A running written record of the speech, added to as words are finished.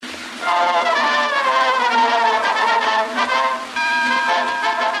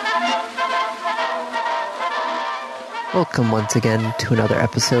Welcome once again to another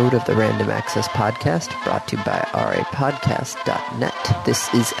episode of the Random Access Podcast, brought to you by rapodcast.net. This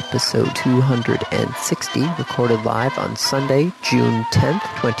is episode 260, recorded live on Sunday, June 10th,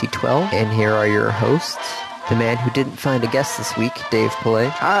 2012. And here are your hosts, the man who didn't find a guest this week, Dave Pillay.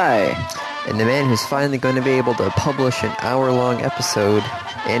 Hi. And the man who's finally going to be able to publish an hour-long episode,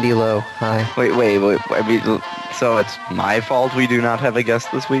 Andy Lowe. Hi. Wait. I mean, so it's my fault we do not have a guest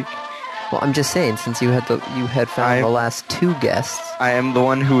this week? Well, I'm just saying, since you had found the last two guests. I am the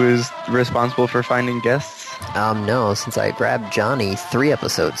one who is responsible for finding guests? No, since I grabbed Johnny 3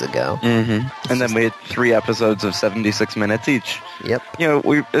 episodes ago. Mm-hmm. And then we had 3 episodes of 76 minutes each. Yep. You know,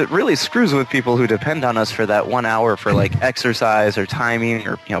 it really screws with people who depend on us for that 1 hour for, like, exercise or timing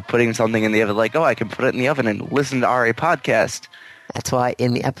or, you know, putting something in the oven. Like, oh, I can put it in the oven and listen to RA Podcast. That's why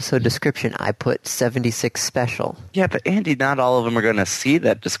in the episode description I put 76 special. Yeah, but Andy, not all of them are going to see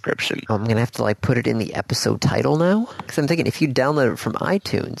that description. I'm going to have to put it in the episode title now? Because I'm thinking if you download it from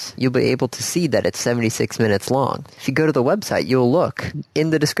iTunes, you'll be able to see that it's 76 minutes long. If you go to the website, you'll look. In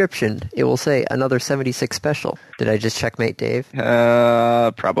the description, it will say another 76 special. Did I just checkmate Dave?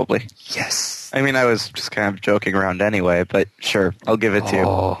 Probably. Yes. I mean, I was just kind of joking around anyway, but sure, I'll give it to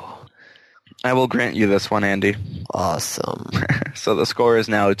you. I will grant you this one, Andy. Awesome. So the score is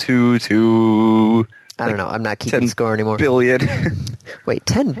now 2-2... I don't know. I'm not keeping score anymore. Billion. Wait,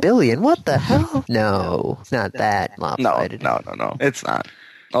 10 billion? What the hell? No, it's not that lopsided. No. It's not.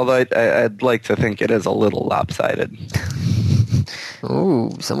 Although I'd like to think it is a little lopsided.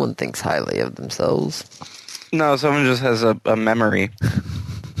 Ooh, someone thinks highly of themselves. No, someone just has a memory.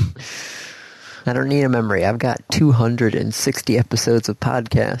 I don't need a memory. I've got 260 episodes of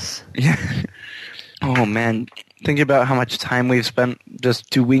podcasts. Yeah. Oh, man. Thinking about how much time we've spent just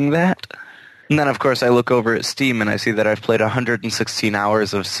doing that. And then, of course, I look over at Steam and I see that I've played 116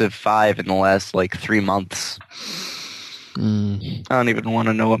 hours of Civ 5 in the last, 3 months. I don't even want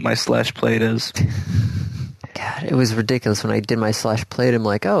to know what my slash played is. God, it was ridiculous when I did my slash played. I'm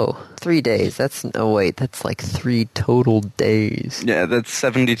like, 3 days. That's 3 total days. Yeah, that's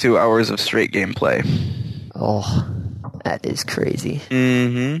 72 hours of straight gameplay. Oh, that is crazy.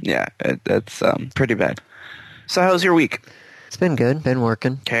 Mm-hmm. Yeah, that's pretty bad. So how's your week? It's been good. Been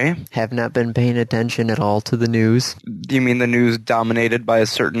working. Okay. Have not been paying attention at all to the news. Do you mean the news dominated by a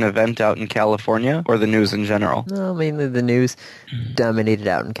certain event out in California, or the news in general? No, mainly the news dominated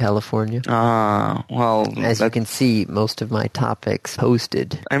out in California. Well... As you can see, most of my topics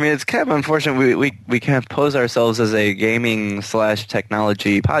posted. I mean, it's kind of unfortunate we can't pose ourselves as a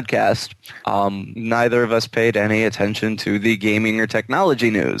gaming/technology podcast. Neither of us paid any attention to the gaming or technology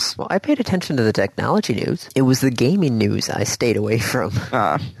news. Well, I paid attention to the technology news. It was the gaming news I stayed away from.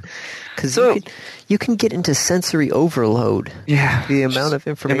 Because you can get into sensory overload. Yeah. The amount of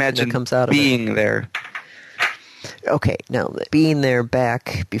information that comes out of it. Imagine being there. Okay, now, being there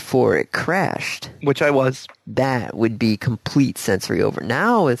back before it crashed. Which I was. That would be complete sensory over.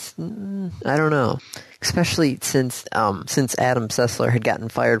 Now it's, I don't know. Especially since Adam Sessler had gotten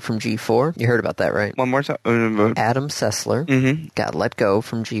fired from G4. You heard about that, right? One more time. Adam Sessler got let go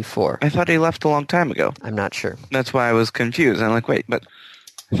from G4. I thought he left a long time ago. I'm not sure. That's why I was confused. I'm like, wait, but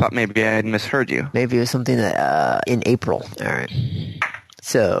I thought maybe I had misheard you. Maybe it was something that, in April. All right.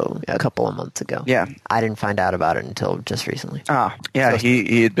 So, a couple of months ago. Yeah. I didn't find out about it until just recently. Yeah, so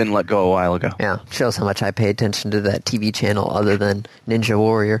he had been let go a while ago. Yeah, shows how much I pay attention to that TV channel other than Ninja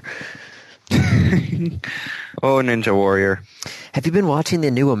Warrior. Oh, Ninja Warrior. Have you been watching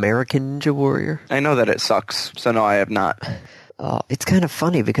the new American Ninja Warrior? I know that it sucks, so no, I have not. It's kind of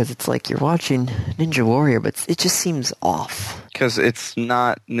funny because it's like you're watching Ninja Warrior, but it just seems off. Because it's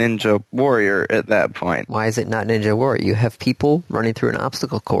not Ninja Warrior at that point. Why is it not Ninja Warrior? You have people running through an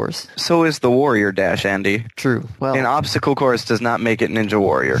obstacle course. So is the Warrior Dash, Andy. True. Well, an obstacle course does not make it Ninja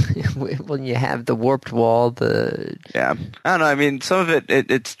Warrior. When you have the warped wall, Yeah. I don't know. I mean, some of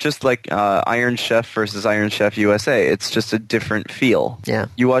it's just like Iron Chef versus Iron Chef USA. It's just a different feel. Yeah.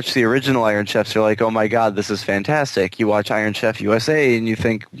 You watch the original Iron Chefs, you're like, oh my god, this is fantastic. You watch Iron Chef USA and you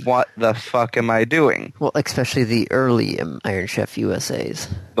think, what the fuck am I doing? Well, especially the early Iron Chef USAs.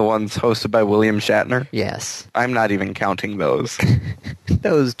 The ones hosted by William Shatner? Yes. I'm not even counting those.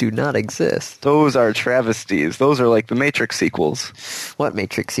 Those do not exist. Those are travesties. Those are like the Matrix sequels. What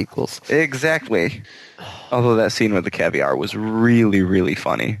Matrix sequels? Exactly. Although that scene with the caviar was really, really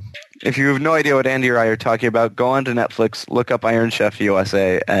funny. If you have no idea what Andy or I are talking about, go onto Netflix, look up Iron Chef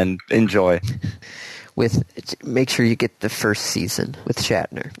USA, and enjoy. Make sure you get the first season with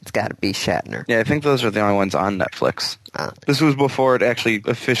Shatner. It's got to be Shatner. Yeah, I think those are the only ones on Netflix. This was before it actually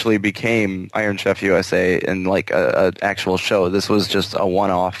officially became Iron Chef USA and like a actual show. This was just a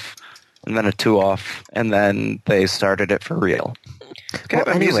one-off and then a 2-off, and then they started it for real. It's kind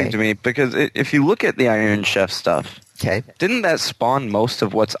of amusing to me because if you look at the Iron Chef stuff, Okay. didn't that spawn most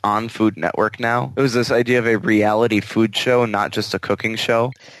of what's on Food Network now? It was this idea of a reality food show, not just a cooking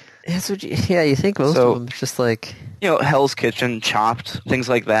show. That's what you think most of them just like... Hell's Kitchen, Chopped, things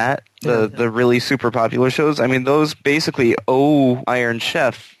like that. The really super popular shows. I mean, those basically owe Iron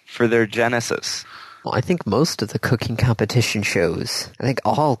Chef for their genesis. Well, I think most of the cooking competition shows, I think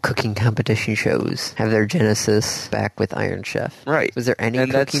all cooking competition shows have their genesis back with Iron Chef. Right. Was there any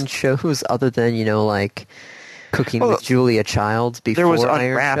cooking shows other than, like Cooking with Julia Childs before there was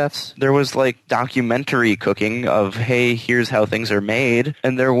Iron Unwrapped. Chef? There was documentary cooking of, hey, here's how things are made.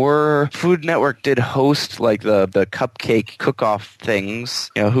 And there were, Food Network did host the cupcake cook-off things.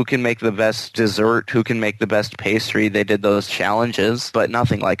 Who can make the best dessert, who can make the best pastry. They did those challenges, but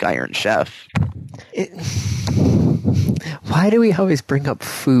nothing like Iron Chef. Why do we always bring up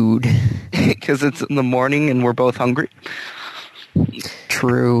food? Because it's in the morning and we're both hungry.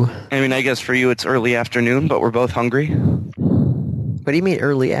 True. I mean, I guess for you it's early afternoon, but we're both hungry. What do you mean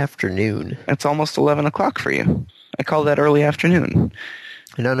early afternoon? It's almost 11 o'clock for you. I call that early afternoon.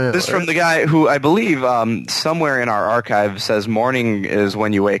 No. This is from the guy who I believe somewhere in our archive says morning is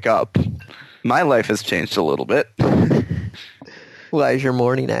when you wake up. My life has changed a little bit. Why is your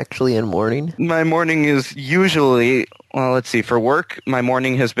morning actually in morning? My morning is usually, well, let's see, for work, my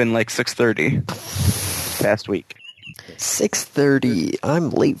morning has been 6:30 past week. 6:30. I'm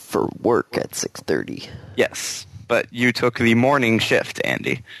late for work at 6:30. Yes, but you took the morning shift,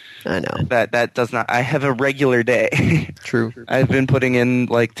 Andy. I know. That does not... I have a regular day. True. I've been putting in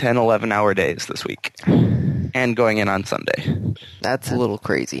 10, 11-hour days this week. And going in on Sunday. That's a little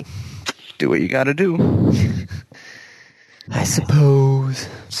crazy. Do what you gotta do. I suppose.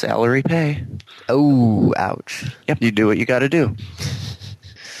 Salary pay. Oh, ouch. Yep, you do what you gotta do.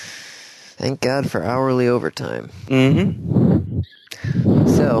 Thank God for hourly overtime. Mm-hmm.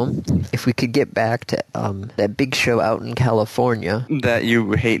 So, if we could get back to that big show out in California. That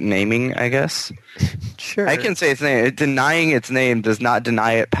you hate naming, I guess. Sure. I can say its name. Denying its name does not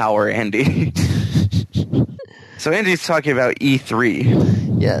deny it power, Andy. So Andy's talking about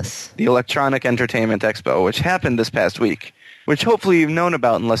E3. Yes. The Electronic Entertainment Expo, which happened this past week. Which hopefully you've known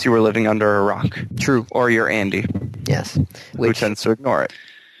about unless you were living under a rock. True. Or you're Andy. Yes. Who tends to ignore it.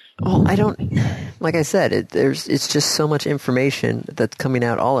 Well, I don't... Like I said, it's just so much information that's coming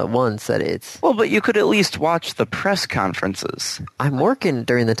out all at once that it's... Well, but you could at least watch the press conferences. I'm working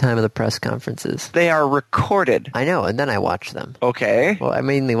during the time of the press conferences. They are recorded. I know, and then I watch them. Okay. Well, I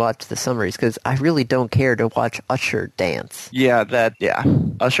mainly watch the summaries because I really don't care to watch Usher dance. Yeah.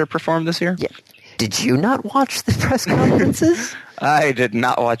 Usher performed this year? Yeah. Did you not watch the press conferences? I did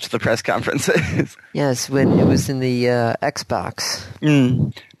not watch the press conferences. Yes, when it was in the Xbox.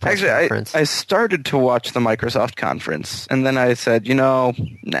 Actually, I started to watch the Microsoft conference, and then I said,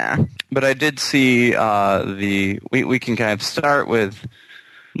 nah. But I did see we can kind of start with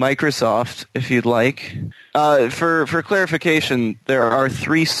Microsoft, if you'd like. For clarification, there are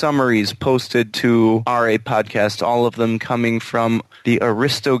 3 summaries posted to RA Podcast, all of them coming from the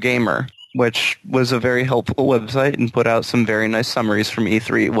Aristogamer, which was a very helpful website and put out some very nice summaries from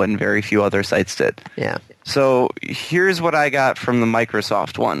E3 when very few other sites did. Yeah. So here's what I got from the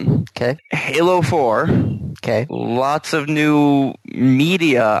Microsoft one. Okay. Halo 4. Okay. Lots of new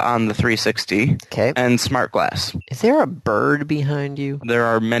media on the 360. Okay. And Smart Glass. Is there a bird behind you? There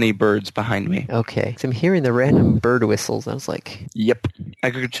are many birds behind me. Okay. So I'm hearing the random bird whistles. I was like... Yep.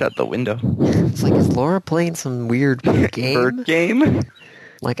 I could shut the window. It's like, is Laura playing some weird game? Bird game?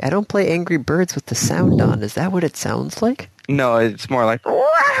 Like, I don't play Angry Birds with the sound on. Is that what it sounds like? No, it's more like...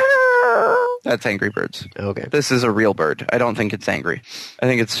 That's Angry Birds. Okay. This is a real bird. I don't think it's angry. I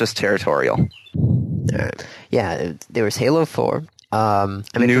think it's just territorial. Yeah, there was Halo 4. I'm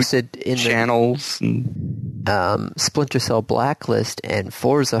interested in channels. Splinter Cell Blacklist and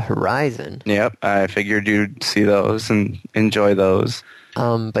Forza Horizon. Yep, I figured you'd see those and enjoy those.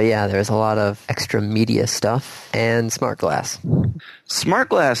 But yeah, there's a lot of extra media stuff and Smart Glass. Smart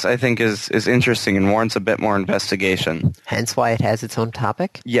Glass, I think, is interesting and warrants a bit more investigation. Hence why it has its own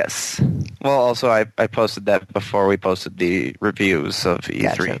topic? Yes. Well, also, I posted that before we posted the reviews of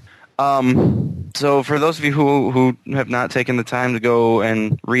E3. Gotcha. So for those of you who have not taken the time to go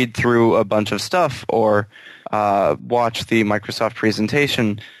and read through a bunch of stuff or watch the Microsoft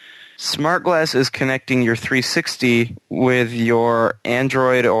presentation, Smart Glass is connecting your 360 with your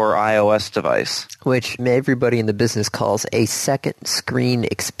Android or iOS device. Which everybody in the business calls a second screen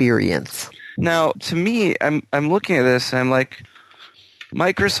experience. Now, to me, I'm looking at this and I'm like,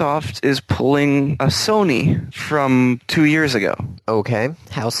 Microsoft is pulling a Sony from 2 years ago. Okay,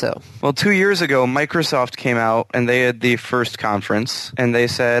 how so? Well, 2 years ago, Microsoft came out and they had the first conference and they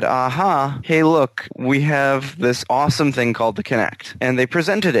said, hey, look, we have this awesome thing called the Kinect. And they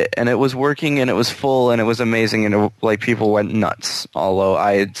presented it and it was working and it was full and it was amazing and people went nuts. Although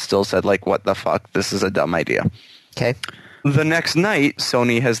I had still said, what the fuck? This is a dumb idea. Okay. The next night,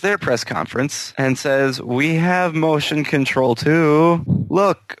 Sony has their press conference and says, we have motion control too.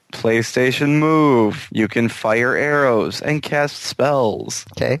 Look, PlayStation Move. You can fire arrows and cast spells.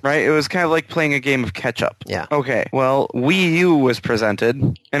 Okay. Right? It was kind of like playing a game of catch-up. Yeah. Okay. Well, Wii U was presented.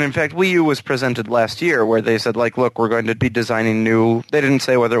 And in fact, Wii U was presented last year where they said, look, we're going to be designing new... They didn't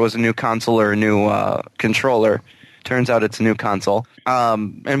say whether it was a new console or a new controller. Turns out it's a new console.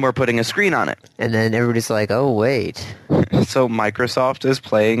 And we're putting a screen on it. And then everybody's like, oh, wait. So Microsoft is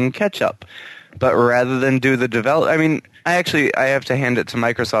playing catch-up. But rather than do the I have to hand it to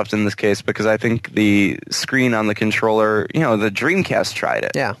Microsoft in this case because I think the screen on the controller, the Dreamcast tried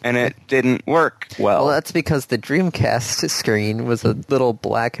it. Yeah. And it didn't work well. Well, that's because the Dreamcast screen was a little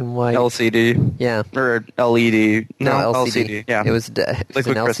black and white. LCD. Yeah. Or LED. No, LCD. Yeah. It was an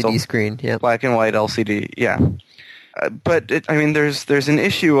LCD crystal. screen. Yeah. Black and white LCD. Yeah. But there's an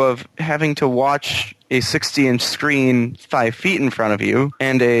issue of having to watch a 60-inch screen 5 feet in front of you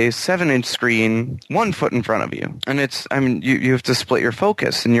and a 7-inch screen 1 foot in front of you. And you have to split your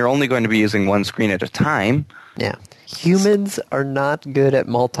focus, and you're only going to be using one screen at a time. Yeah. Humans are not good at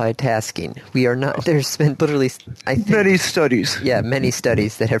multitasking. We are not. There's been literally, I think, many studies. Yeah, many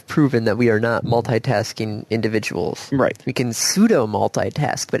studies that have proven that we are not multitasking individuals. Right. We can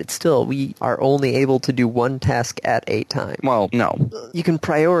pseudo-multitask, but it's still, we are only able to do one task at a time. Well, no. You can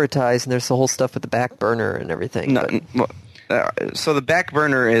prioritize, and there's the whole stuff with the back burner and everything. No. So the back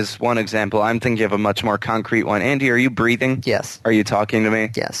burner is one example. I'm thinking of a much more concrete one. Andy, are you breathing? Yes. Are you talking to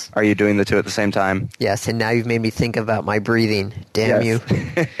me? Yes. Are you doing the two at the same time? Yes, and now you've made me think about my breathing. Damn you.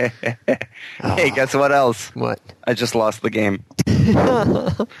 Hey, guess what else? What? I just lost the game.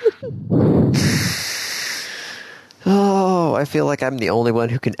 Oh, I feel like I'm the only one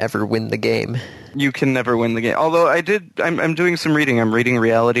who can ever win the game. You can never win the game. Although I'm doing some reading. I'm reading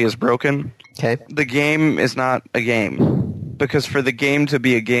Reality is Broken. Okay. The game is not a game. Because for the game to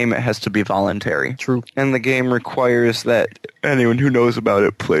be a game, it has to be voluntary. True. And the game requires that anyone who knows about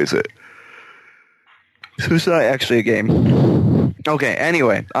it plays it. So it's not actually a game. Okay,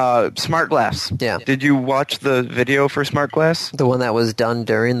 anyway, Smart Glass. Yeah. Did you watch the video for Smart Glass? The one that was done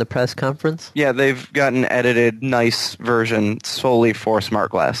during the press conference? Yeah, they've got an edited, nice version solely for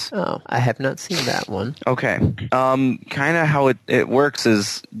Smart Glass. Oh, I have not seen that one. Okay. Kind of how it works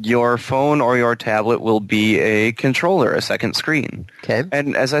is your phone or your tablet will be a controller, a second screen. Okay.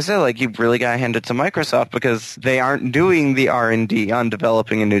 And as I said, you really got to hand it to Microsoft because they aren't doing the R&D on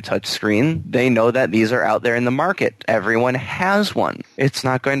developing a new touch screen. They know that these are out there in the market. Everyone has one. It's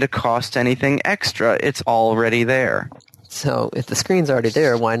not going to cost anything extra. It's already there. So if the screen's already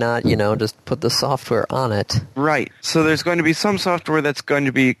there, why not, just put the software on it? Right. So there's going to be some software that's going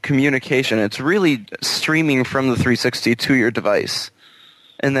to be communication. It's really streaming from the 360 to your device.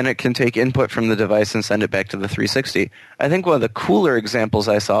 And then it can take input from the device and send it back to the 360. I think one of the cooler examples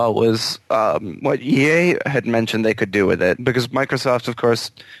I saw was what EA had mentioned they could do with it. Because Microsoft, of course,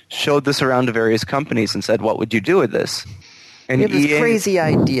 showed this around to various companies and said, what would you do with this? And you have this EA, crazy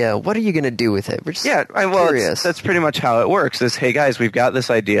idea. What are you going to do with it? We're just curious. That's pretty much how it works. Is, hey, guys, we've got this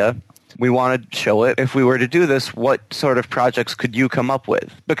idea. We want to show it. If we were to do this, what sort of projects could you come up with?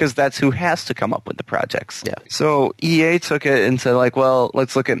 Because that's who has to come up with the projects. Yeah. So EA took it and said,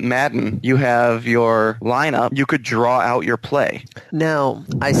 let's look at Madden. You have your lineup. You could draw out your play. Now,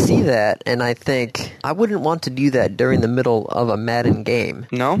 I see that, and I think I wouldn't want to do that during the middle of a Madden game.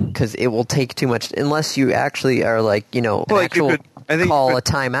 No? Because it will take too much, unless you actually are a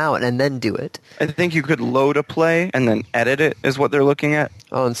timeout and then do it. I think you could load a play and then edit it is what they're looking at.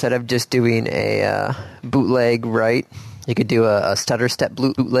 Oh, instead of just doing a bootleg right, you could do a stutter step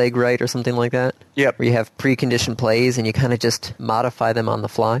bootleg right or something like that? Yep. Where you have preconditioned plays and you kind of just modify them on the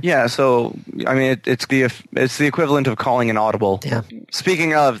fly? Yeah, so, it's the equivalent of calling an audible. Yeah.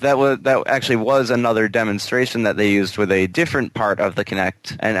 Speaking of, that actually was another demonstration that they used with a different part of the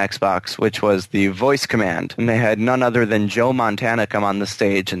Kinect and Xbox, which was the voice command. And they had none other than Joe Montana come on the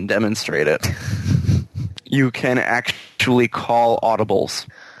stage and demonstrate it. You can actually call audibles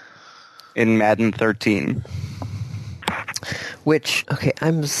in Madden 13. Which, okay,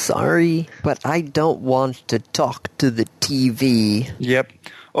 I'm sorry, but I don't want to talk to the TV. Yep.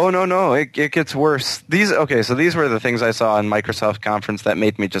 Oh, no, it gets worse. So these were the things I saw in Microsoft conference that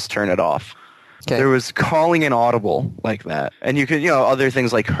made me just turn it off. Okay. There was calling an audible like that. And you could, other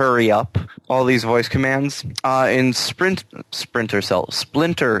things like hurry up all these voice commands. In Splinter Cell,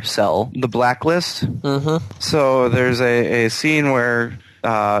 The Blacklist. Mm-hmm. So there's a scene where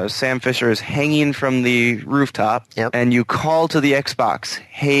Sam Fisher is hanging from the rooftop, Yep. and you call to the Xbox,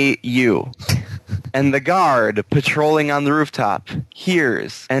 "Hey, you." And the guard patrolling on the rooftop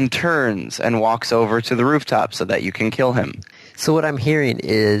hears and turns and walks over to the rooftop so that you can kill him. So what I'm hearing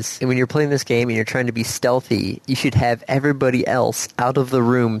is, when you're playing this game and you're trying to be stealthy, you should have everybody else out of the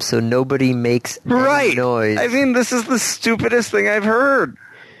room so nobody makes any noise. I mean, this is the stupidest thing I've heard.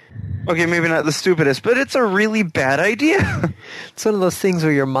 Okay, maybe not the stupidest, but it's a really bad idea. It's one of those things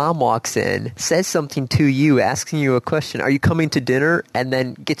where your mom walks in, says something to you, asking you a question, "Are you coming to dinner?" and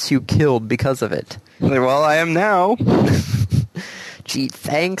then gets you killed because of it. Like, well, I am now. Gee,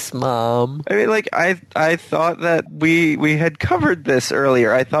 thanks, Mom. I mean, like, I thought that we had covered this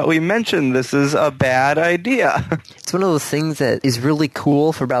earlier. I thought we mentioned this is a bad idea. It's one of those things that is really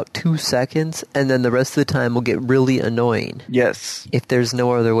cool for about 2 seconds, and then the rest of the time will get really annoying Yes. if there's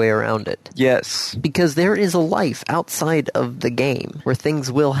no other way around it. Yes. Because there is a life outside of the game where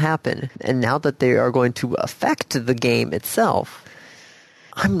things will happen, and now that they are going to affect the game itself,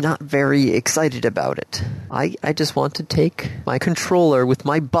 I'm not very excited about it. I just want to take my controller with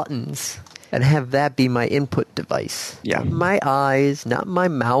my buttons and have that be my input device. Yeah. Not my eyes, not my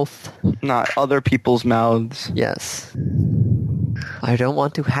mouth. Not other people's mouths. Yes. I don't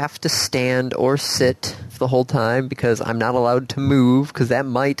want to have to stand or sit the whole time because I'm not allowed to move because that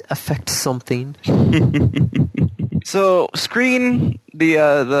might affect something. So, screen,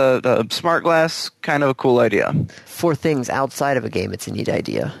 the smart glass, kind of a cool idea. For things outside of a game, it's a neat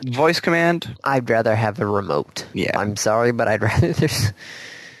idea. Voice command? I'd rather have a remote. Yeah. I'm sorry, but I'd rather there's...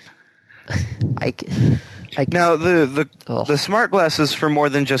 Now, the Ugh. smart glass is for more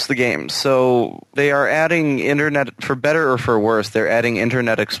than just the games. So they are adding internet, for better or for worse, they're adding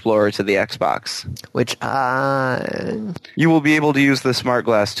Internet Explorer to the Xbox. Which, You will be able to use the smart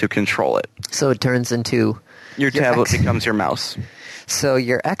glass to control it. so it turns into... Your tablet becomes your mouse. So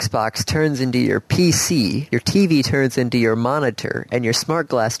your Xbox turns into your PC, your TV turns into your monitor, and your smart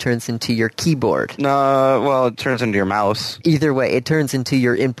glass turns into your keyboard. No, well, it turns into your mouse. Either way, it turns into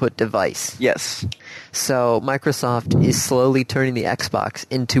your input device. Yes. So Microsoft is slowly turning the Xbox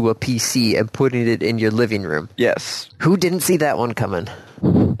into a PC and putting it in your living room. Yes. Who didn't see that one coming?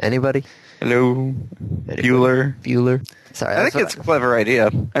 Anybody? Hello? Bueller? Bueller? Sorry. I think it's a clever idea.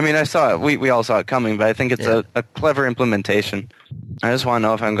 I mean, I saw it. We all saw it coming, but I think it's a clever implementation. I just want to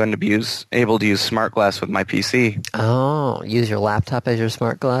know if I'm going to be able to use smart glass with my PC. Oh, use your laptop as your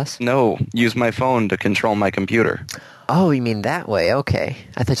smart glass? No, use my phone to control my computer. Oh, you mean that way? Okay.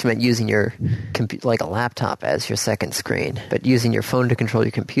 I thought you meant using your like a laptop as your second screen, but using your phone to control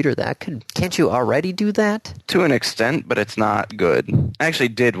your computer. Can't you already do that? To an extent, but it's not good. I actually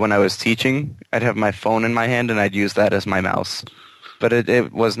did when I was teaching. I'd have my phone in my hand and I'd use that as my mouse. But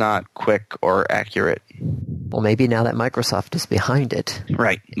it was not quick or accurate. Well, maybe now that Microsoft is behind it.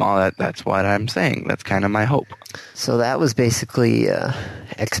 Right. Well, that's what I'm saying. That's kind of my hope. So that was basically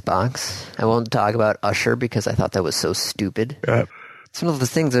Xbox. I won't talk about Usher because I thought that was so stupid. It's one of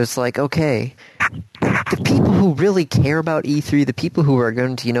those things that's like, okay, the people who really care about E3, the people who are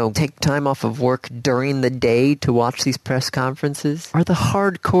going to, take time off of work during the day to watch these press conferences, are the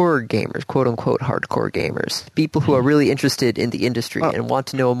hardcore gamers, quote-unquote hardcore gamers. People who are really interested in the industry and want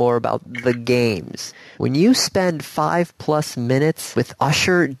to know more about the games. When you spend 5+ minutes with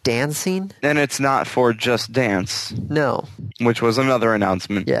Usher dancing... And it's not for Just Dance. No. Which was another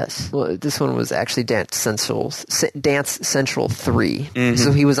announcement. Yes. Well, this one was actually Dance Central 3. Mm-hmm.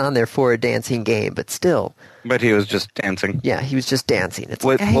 So he was on there for a dancing game, but still. But he was just dancing. Yeah, he was just dancing. It's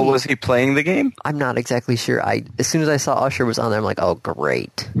What hey, was he playing the game? I'm not exactly sure. As soon as I saw Usher was on there, I'm like, oh,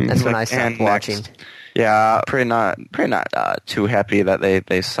 great. That's when I stopped watching. Next. Yeah, pretty not too happy that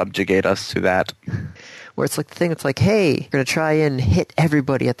they subjugate us to that. Where it's like the thing, it's like, hey, we're going to try and hit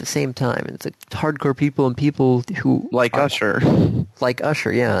everybody at the same time. And it's like hardcore people and people who... Like Usher. Like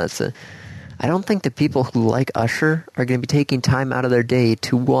Usher, yeah. I don't think the people who like Usher are going to be taking time out of their day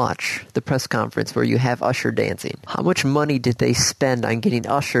to watch the press conference where you have Usher dancing. How much money did they spend on getting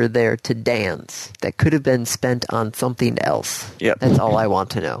Usher there to dance that could have been spent on something else? Yep. That's all I want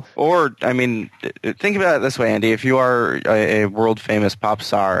to know. Or, I mean, think about it this way, Andy. If you are a world-famous pop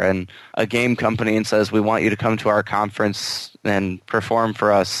star and a game company says, we want you to come to our conference and perform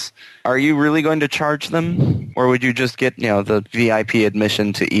for us, are you really going to charge them? Or would you just get, the VIP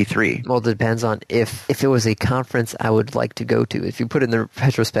admission to E3? Well, it depends on if it was a conference I would like to go to. If you put in the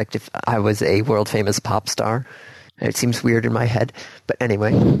retrospect, if I was a world-famous pop star, It seems weird in my head. But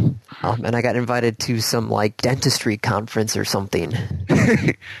anyway. And I got invited to some, like, dentistry conference or something.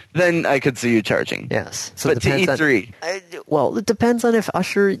 Then I could see you charging. Yes. So But to E3. Well, it depends on if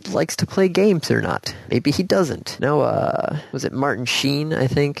Usher likes to play games or not. Maybe he doesn't. No, was it Martin Sheen, I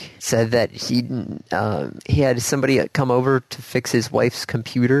think, said that he had somebody come over to fix his wife's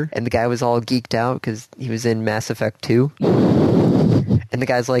computer, and the guy was all geeked out because he was in Mass Effect 2. And the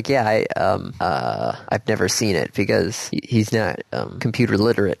guy's like, yeah, I've never seen it because he's not computer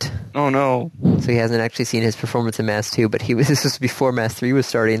literate. Oh, no. So he hasn't actually seen his performance in Mass 2, but this was before Mass 3 was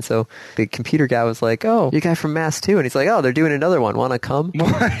starting, so the computer guy was like, oh, you guy from Mass 2? And he's like, oh, they're doing another one. Want to come?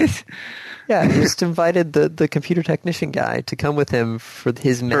 What? Yeah, he just invited the computer technician guy to come with him for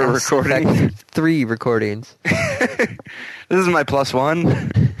his Mass Effect 3 recordings. This is my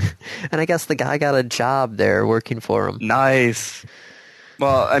 +1. And I guess the guy got a job there working for him. Nice.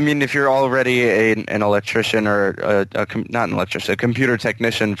 Well, I mean, if you're already an electrician or not an electrician, a computer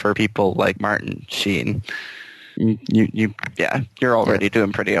technician for people like Martin Sheen, you're already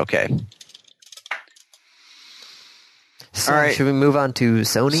doing pretty okay. So, all right. Should we move on to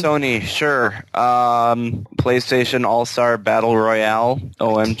Sony? Sony, sure. PlayStation All-Star Battle Royale,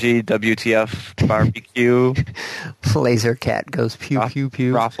 OMG, WTF, Barbecue. Laser Cat goes pew pew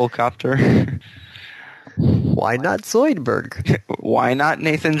pew. Rafflecopter. Why not Zoidberg? Why not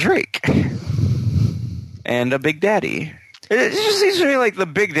Nathan Drake? And a Big Daddy. It just seems to me like the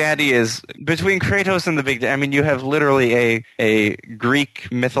Big Daddy is, between Kratos and the Big Daddy, I mean, you have literally a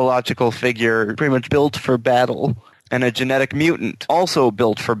Greek mythological figure pretty much built for battle, and a genetic mutant also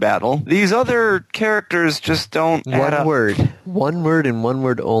built for battle. These other characters just don't add up. One word and one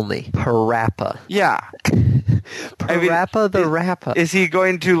word only. Parappa. Yeah. Parappa the Rappa. Is he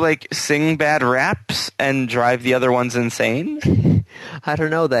going to, like, sing bad raps and drive the other ones insane? I don't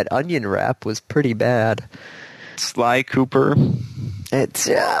know. That onion rap was pretty bad. Sly Cooper. It's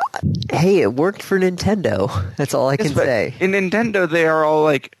hey, it worked for Nintendo. That's all I can say. In Nintendo, they are all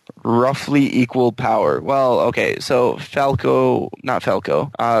like roughly equal power. Well, okay, so Captain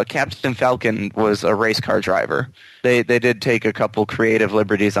Falcon was a race car driver. They did take a couple creative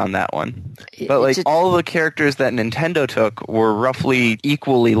liberties on that one. But all the characters that Nintendo took were roughly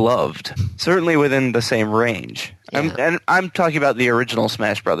equally loved, certainly within the same range. Yeah. I'm talking about the original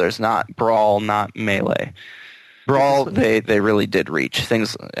Smash Brothers, not Brawl, not Melee. Brawl, they really did reach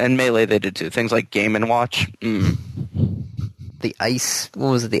things, and Melee they did too. Things like Game & Watch. The Ice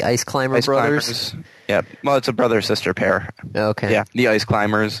Climber Brothers? Yeah, well, it's a brother-sister pair. Okay. Yeah, the Ice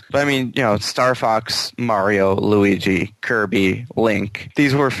Climbers. But I mean, Star Fox, Mario, Luigi, Kirby, Link,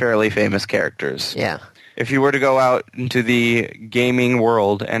 these were fairly famous characters. Yeah. If you were to go out into the gaming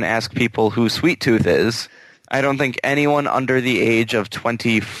world and ask people who Sweet Tooth is, I don't think anyone under the age of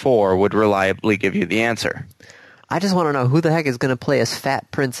 24 would reliably give you the answer. I just want to know who the heck is going to play as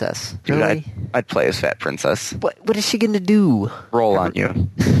Fat Princess. Really? Dude, I'd play as Fat Princess. What is she going to do? Roll on you.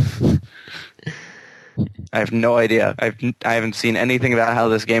 I have no idea. I haven't seen anything about how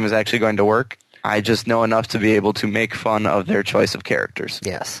this game is actually going to work. I just know enough to be able to make fun of their choice of characters.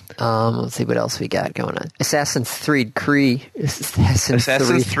 Yes. Let's see what else we got going on. Assassin's Creed.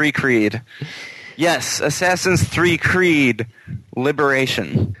 Assassin's 3 Creed. Yes, Assassin's 3 Creed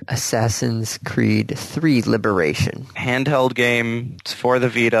Liberation. Assassin's Creed 3 Liberation. Handheld game. It's for the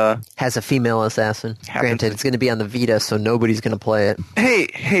Vita. Has a female assassin. Granted, it's going to be on the Vita, so nobody's going to play it.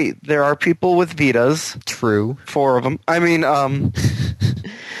 Hey, there are people with Vitas. True. 4 of them. I mean,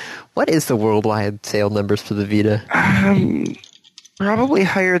 What is the worldwide sale numbers for the Vita? Probably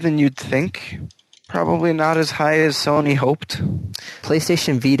higher than you'd think. Probably not as high as Sony hoped.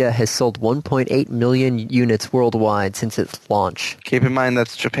 PlayStation Vita has sold 1.8 million units worldwide since its launch. Keep in mind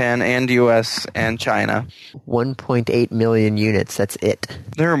that's Japan and US and China. 1.8 million units, that's it.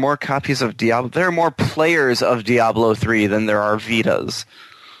 There are more copies of Diablo. There are more players of Diablo 3 than there are Vitas.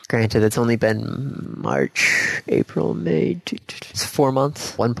 Granted, it's only been March, April, May. It's 4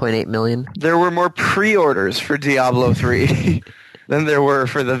 months. 1.8 million. There were more pre-orders for Diablo 3 than there were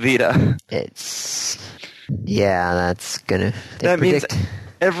for the Vita. That's gonna... That means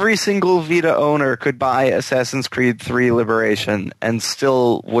every single Vita owner could buy Assassin's Creed 3 Liberation and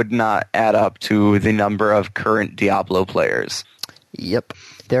still would not add up to the number of current Diablo players. Yep.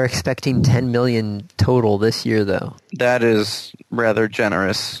 They're expecting 10 million total this year, though. That is rather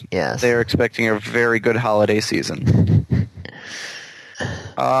generous. Yes. They're expecting a very good holiday season.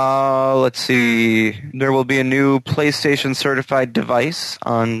 Let's see. There will be a new PlayStation certified device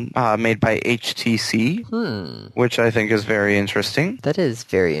made by HTC, which I think is very interesting. That is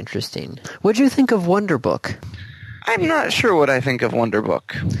very interesting. What do you think of Wonderbook? I'm not sure what I think of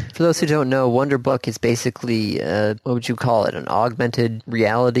Wonderbook. For those who don't know, Wonderbook is basically, what would you call it, an augmented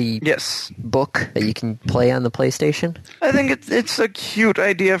reality Yes. book that you can play on the PlayStation? I think it's a cute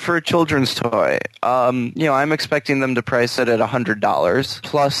idea for a children's toy. I'm expecting them to price it at $100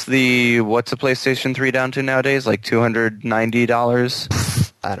 plus what's a PlayStation 3 down to nowadays? Like $290.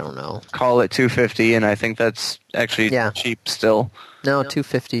 I don't know. Call it $250, and I think that's actually cheap still. No,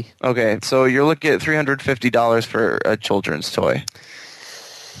 $250. Okay, so you're looking at $350 for a children's toy.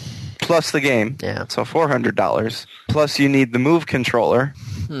 Plus the game. Yeah. So $400. Plus you need the Move controller.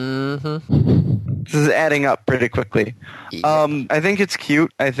 Mm-hmm. This is adding up pretty quickly. Yeah. I think it's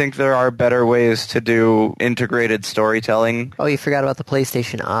cute. I think there are better ways to do integrated storytelling. Oh, you forgot about the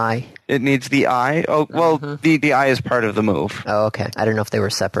PlayStation Eye. It needs the eye. Oh, well, the eye is part of the Move. Oh, okay. I don't know if they were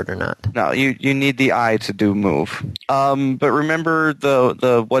separate or not. No, you need the eye to do Move. But remember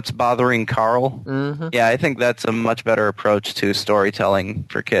the What's Bothering Carl? Mm-hmm. Yeah, I think that's a much better approach to storytelling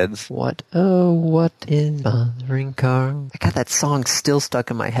for kids. What is bothering Carl? I got that song still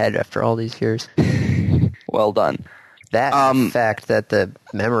stuck in my head after all these years. Well done. That fact that the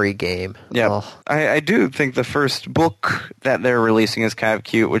memory game. Yeah, Oh. I do think the first book that they're releasing is kind of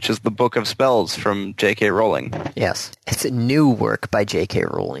cute, which is the Book of Spells from J.K. Rowling. Yes. It's a new work by J.K.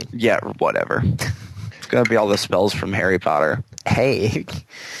 Rowling. Yeah, whatever. It's going to be all the spells from Harry Potter. Hey,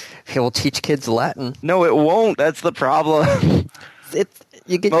 it will teach kids Latin. No, it won't. That's the problem.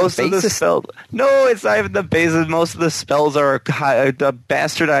 You get Most your of the basis. spells... No, it's not even the basis. Most of the spells are a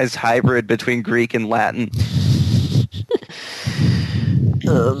bastardized hybrid between Greek and Latin.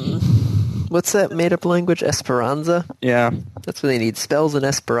 What's that made-up language? Esperanza? Yeah, That's what they need. Spells in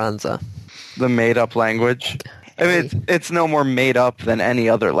Esperanza. the made-up language. I mean, it's no more made up than any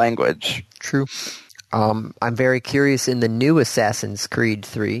other language. True. I'm very curious in the new Assassin's Creed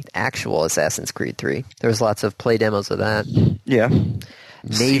 3, actual Assassin's Creed 3. There's lots of play demos of that. Yeah.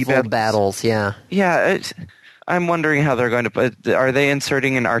 Naval battles, yeah. Yeah, I'm wondering how they're going to put... Are they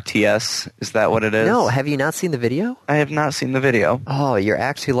inserting an RTS? Is that what it is? No, have you not seen the video? I have not seen the video. Oh, you're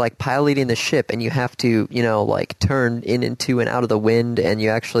actually like piloting the ship and you have to, like turn into and out of the wind and you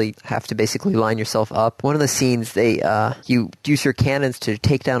actually have to basically line yourself up. One of the scenes, you use your cannons to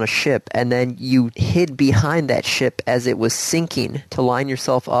take down a ship and then you hid behind that ship as it was sinking to line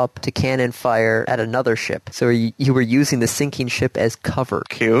yourself up to cannon fire at another ship. So you were using the sinking ship as cover.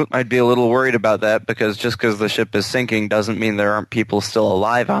 Cute. I'd be a little worried about that because just because the ship is sinking doesn't mean there aren't people still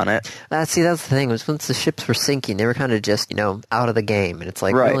alive on it. That's the thing, was once the ships were sinking, they were kind of just, out of the game. And it's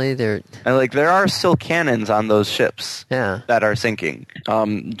like, Right. really? And there are still cannons on those ships Yeah. that are sinking.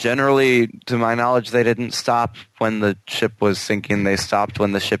 Generally, to my knowledge, they didn't stop when the ship was sinking. They stopped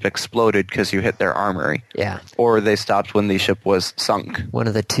when the ship exploded because you hit their armory. Yeah. Or they stopped when the ship was sunk. One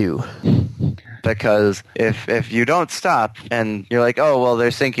of the two. Because if you don't stop and you're like, oh, well,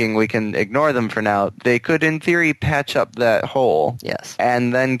 they're sinking, we can ignore them for now, they could, in theory, patch up that hole. Yes.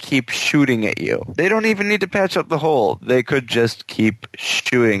 And then keep shooting at you. They don't even need to patch up the hole. They could just keep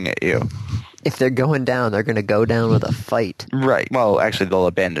shooting at you. If they're going down, they're going to go down with a fight. Right. Well, actually, they'll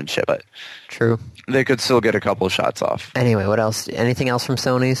abandon ship, but True. they could still get a couple shots off. Anyway, what else? Anything else from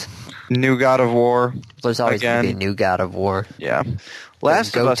Sony's? New God of War. There's always going to be a Again. new God of War. Yeah.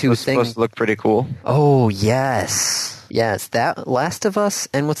 Last of Us go-to was thing. supposed to look pretty cool. Oh, yes. Yes, that Last of Us,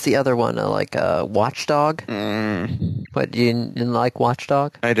 and what's the other one? Watchdog? What, you didn't like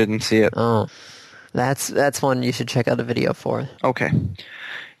Watchdog? I didn't see it. Oh. That's one you should check out a video for. Okay.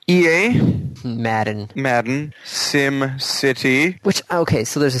 EA, Madden. Madden, Sim City. Which, okay,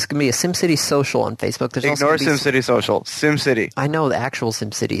 so there's going to be a SimCity social on Facebook. There's also Ignore gonna be SimCity Social. SimCity. I know the actual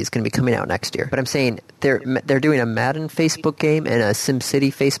SimCity is going to be coming out next year, but I'm saying they're doing a Madden Facebook game and a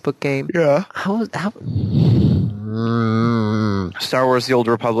SimCity Facebook game. Yeah. How? Star Wars The Old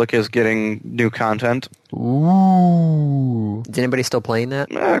Republic is getting new content. Ooh. Is anybody still playing that?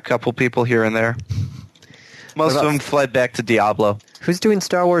 A couple people here and there. Most of about- them fled back to Diablo. Who's doing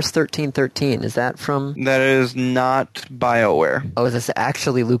Star Wars 1313? Is that from... That is not BioWare, Oh, is this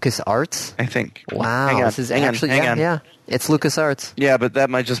actually LucasArts? I think. Wow. Hang on, This is hang on, actually... hang on. Yeah. It's LucasArts. Yeah, but that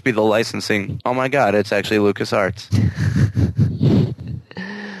might just be the licensing. Oh my god, it's actually LucasArts.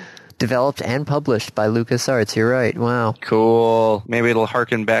 Developed and published by LucasArts. You're right. Wow. Cool. Maybe it'll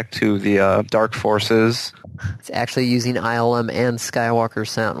harken back to the Dark Forces. It's actually using ILM and Skywalker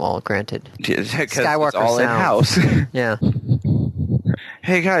sound. Well, granted. Skywalker it's all sounds. in-house. Yeah.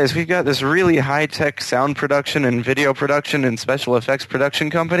 Hey guys, we've got this really high-tech sound production and video production and special effects production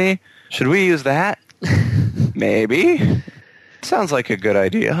company. Should we use that? Maybe. Sounds like a good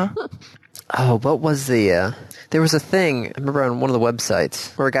idea, huh? Oh, what was the There was a thing, I remember on one of the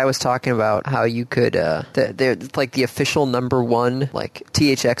websites, where a guy was talking about how you could, like the official number one, like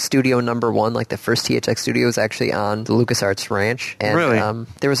THX Studio number one, like the first THX Studio is actually on the LucasArts Ranch. And, Really?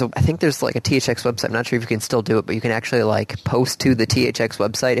 I think there's like a THX website, I'm not sure if you can still do it, but you can actually like post to the THX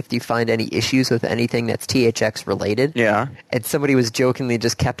website if you find any issues with anything that's THX related. Yeah. And somebody was jokingly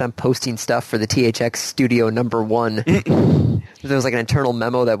just kept on posting stuff for the THX Studio number one. There was like an internal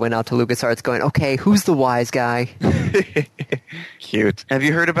memo that went out to LucasArts going, okay, who's the wise guy? Cute. Have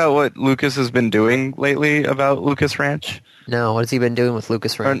you heard about what Lucas has been doing lately about Lucas Ranch? No, what has he been doing with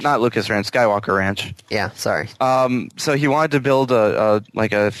Lucas Or Ranch? not Lucas Ranch, Skywalker Ranch. Yeah, sorry. So he wanted to build a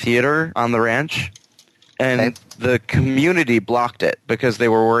theater on the ranch, and Okay. the community blocked it because they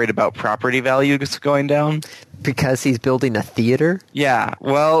were worried about property values going down. Because he's building a theater? Yeah,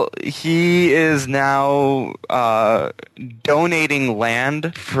 well, he is now donating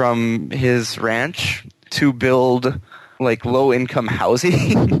land from his ranch to build like low-income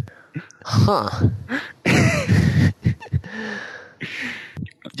housing. Huh.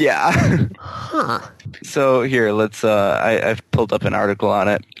 Yeah. Huh. So here, let's. I've pulled up an article on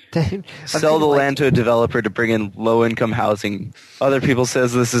it. Sell the land to a developer to bring in low-income housing. Other people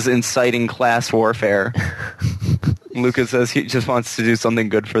says this is inciting class warfare. Lucas says he just wants to do something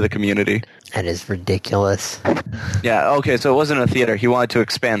good for the community. That is ridiculous. Yeah, okay, so it wasn't a theater. He wanted to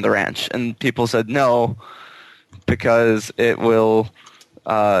expand the ranch. And people said no, because it will,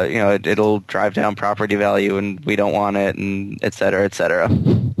 it'll drive down property value and we don't want it, and et cetera, et cetera.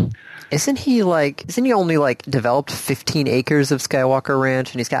 Isn't he only developed 15 acres of Skywalker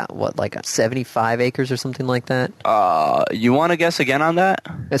Ranch, and he's got, 75 acres or something like that? You want to guess again on that?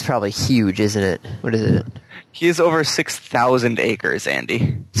 That's probably huge, isn't it? What is it? He has over 6,000 acres,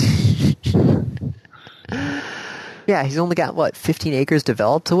 Andy. Yeah, he's only got, 15 acres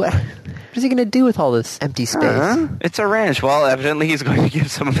developed? So what is he going to do with all this empty space? It's a ranch. Well, evidently he's going to give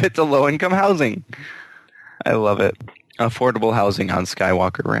some of it to low-income housing. I love it. Affordable housing on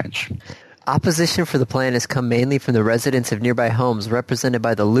Skywalker Ranch. Opposition for the plan has come mainly from the residents of nearby homes, represented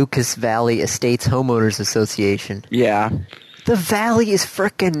by the Lucas Valley Estates Homeowners Association. Yeah. The valley is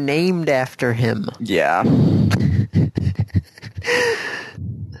frickin' named after him. Yeah.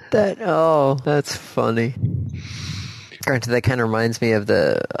 That's funny. Granted, that kind of reminds me of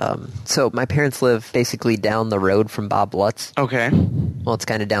so my parents live basically down the road from Bob Lutz. Okay. Well, it's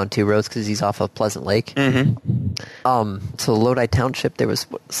kind of down two roads because he's off of Pleasant Lake. Mm-hmm. So Lodi Township, there was,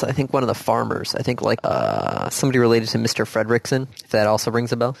 I think, one of the farmers, I think, somebody related to Mr. Fredrickson, if that also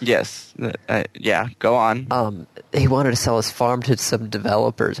rings a bell. Yes. Yeah, go on. He wanted to sell his farm to some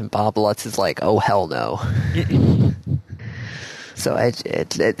developers, and Bob Lutz is like, oh, hell no. So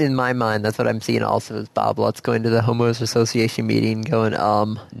in my mind, that's what I'm seeing also, is Bob Lutz going to the Homeowners Association meeting going,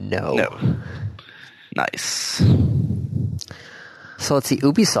 no. No. Nice. So let's see,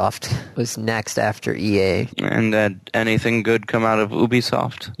 Ubisoft was next after EA. And anything good come out of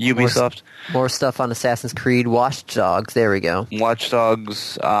Ubisoft? More stuff on Assassin's Creed, Watch Dogs, there we go. Watch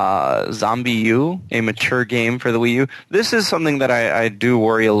Dogs, Zombie U, a mature game for the Wii U. This is something that I do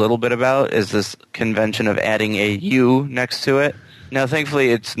worry a little bit about, is this convention of adding a U next to it. Now,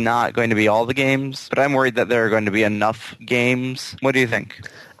 thankfully, it's not going to be all the games, but I'm worried that there are going to be enough games. What do you think?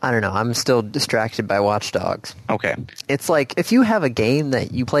 I don't know. I'm still distracted by Watch Dogs. Okay. It's like, if you have a game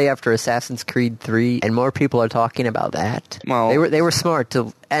that you play after Assassin's Creed 3 and more people are talking about that, well, they were smart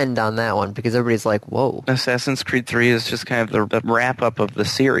to end on that one because everybody's like, whoa. Assassin's Creed 3 is just kind of the wrap-up of the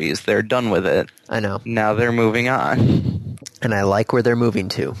series. They're done with it. I know. Now they're moving on. And I like where they're moving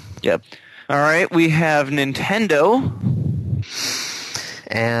to. Yep. All right, we have Nintendo.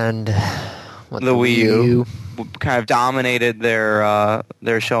 And the Wii U kind of dominated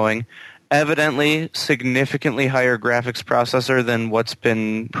their showing. Evidently, significantly higher graphics processor than what's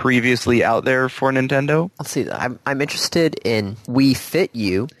been previously out there for Nintendo. Let's see. I'm interested in Wii Fit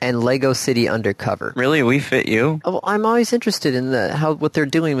U and Lego City Undercover. Really, Wii Fit U? Well, I'm always interested in what they're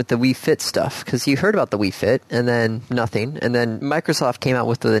doing with the Wii Fit stuff, because you heard about the Wii Fit and then nothing, and then Microsoft came out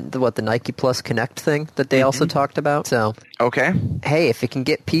with the Nike Plus Connect thing that they also talked about. So, okay. Hey, if it can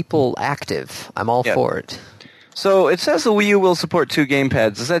get people active, I'm all for it. So it says the Wii U will support 2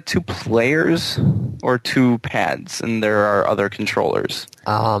 gamepads. Is that 2 players or 2 pads? And there are other controllers.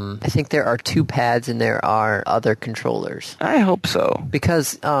 I think there are 2 pads and there are other controllers. I hope so.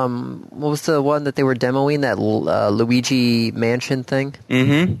 Because what was the one that they were demoing, that Luigi Mansion thing?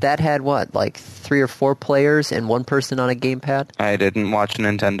 Mm-hmm. That had 3 or 4 players and 1 person on a gamepad? I didn't watch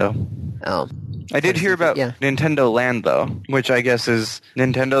Nintendo. Oh. I did hear about Nintendo Land, though, which I guess is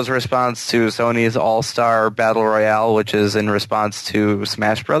Nintendo's response to Sony's All-Star Battle Royale, which is in response to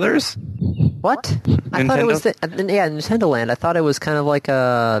Smash Brothers. What? I thought it was Nintendo Land. I thought it was kind of like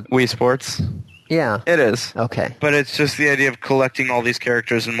a... Wii Sports. Yeah. It is. Okay. But it's just the idea of collecting all these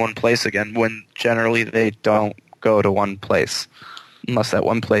characters in one place again, when generally they don't go to one place. Unless that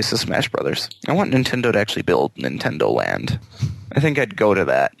one place is Smash Brothers. I want Nintendo to actually build Nintendo Land. I think I'd go to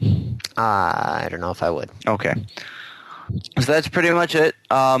that. I don't know if I would. Okay. So that's pretty much it.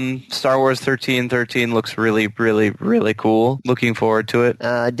 Star Wars 1313 looks really, really, really cool. Looking forward to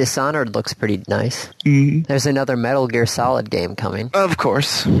it. Dishonored looks pretty nice. Mm-hmm. There's another Metal Gear Solid game coming. Of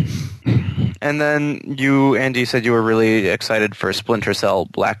course. And then you, Andy, said you were really excited for Splinter Cell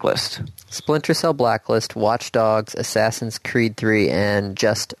Blacklist. Splinter Cell Blacklist, Watch Dogs, Assassin's Creed 3, and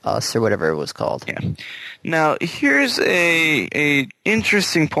Just Us, or whatever it was called. Yeah. Now, here's a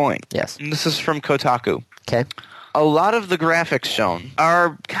interesting point. Yes. And this is from Kotaku. Okay. A lot of the graphics shown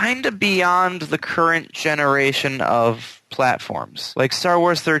are kind of beyond the current generation of platforms, like Star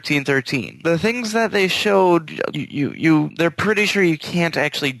Wars 1313. The things that they showed, they're pretty sure you can't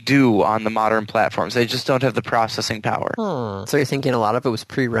actually do on the modern platforms. They just don't have the processing power. So you're thinking a lot of it was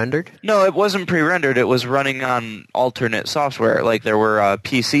pre-rendered? No, it wasn't pre-rendered. It was running on alternate software. Like there were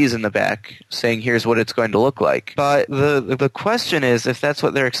PCs in the back saying, here's what it's going to look like. But the question is, if that's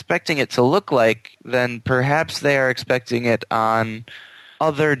what they're expecting it to look like, then perhaps they are expecting it on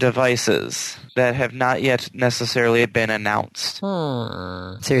other devices that have not yet necessarily been announced.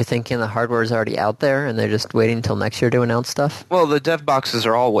 So you're thinking the hardware is already out there and they're just waiting until next year to announce stuff? Well, the dev boxes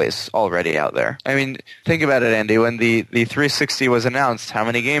are always already out there. I mean, think about it, Andy. When the 360 was announced, how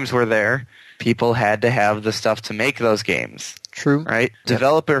many games were there? People had to have the stuff to make those games. True. Right? Yep.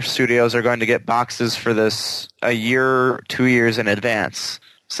 Developer studios are going to get boxes for this a year, 2 years in advance,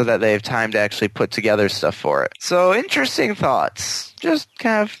 so that they have time to actually put together stuff for it. So, interesting thoughts. Just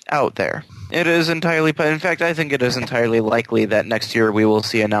kind of out there. It is entirely... In fact, I think it is entirely likely that next year we will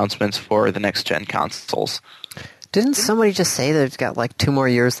see announcements for the next-gen consoles. Didn't somebody just say they've got like 2 more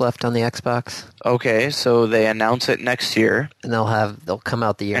years left on the Xbox? Okay, so they announce it next year. And they'll come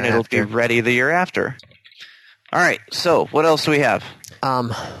out the year after. And it'll be ready the year after. All right, so what else do we have?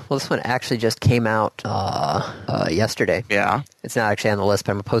 Well, this one actually just came out yesterday. Yeah. It's not actually on the list,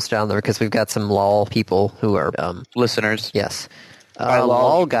 but I'm going to post it on there because we've got some LOL people who are... listeners. Yes. By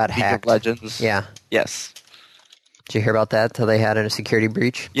LOL got League hacked. Of Legends. Yeah. Yes. Did you hear about that? So they had a security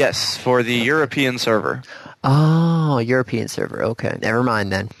breach? Yes, for the European server. Oh, European server. Okay. Never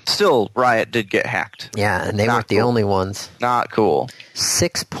mind then. Still, Riot did get hacked. Yeah, and they weren't the only ones. Not cool.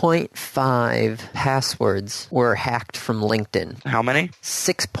 6.5 passwords were hacked from LinkedIn. How many?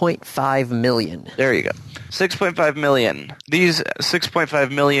 6.5 million. There you go. 6.5 million. These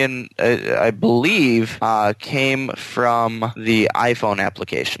 6.5 million, I believe, came from the iPhone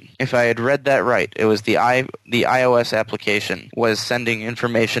application. If I had read that right, it was the iOS application was sending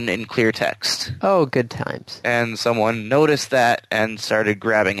information in clear text. Oh, good times. And someone noticed that and started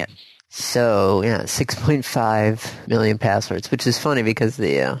grabbing it. So, yeah, 6.5 million passwords, which is funny because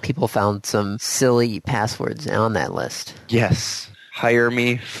the people found some silly passwords on that list. Yes. Hire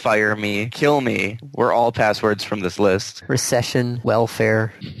me, fire me, kill me were all passwords from this list. Recession,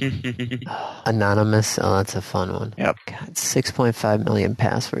 welfare, anonymous. Oh, that's a fun one. Yep. God, 6.5 million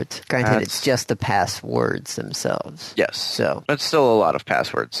passwords. Granted, it's just the passwords themselves. Yes. So that's still a lot of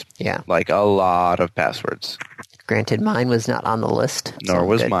passwords. Yeah. Like a lot of passwords. Granted, mine was not on the list. Nor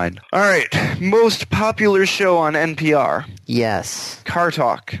was mine. All right. Most popular show on NPR. Yes. Car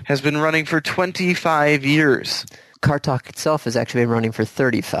Talk has been running for 25 years. Car Talk itself has actually been running for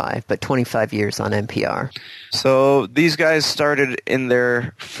 35, but 25 years on NPR. So these guys started in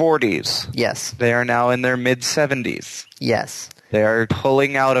their 40s. Yes. They are now in their mid-70s. Yes. They are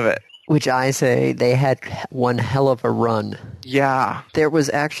pulling out of it. Which I say they had one hell of a run. Yeah. There was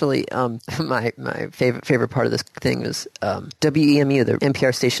actually, my favorite part of this thing was WEMU, the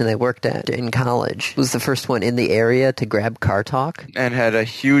NPR station they worked at in college, was the first one in the area to grab Car Talk. And had a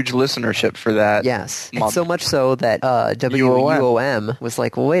huge listenership for that. Yes. Month. And so much so that WUOM was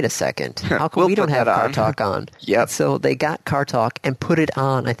like, well, wait a second. How come we don't have Car Talk on? Yep. So they got Car Talk and put it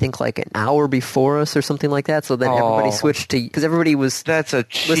on, I think, like an hour before us or something like that. So then everybody switched to, because everybody was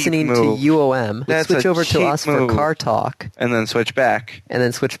listening to UOM. Let's switch over to us for Car Talk. And then switch back.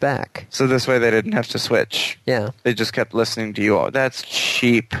 So this way they didn't have to switch. Yeah. They just kept listening to you all. That's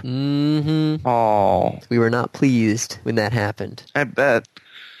cheap. Mm-hmm. Oh. We were not pleased when that happened. I bet.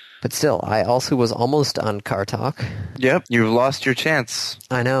 But still, I also was almost on Car Talk. Yep, you've lost your chance.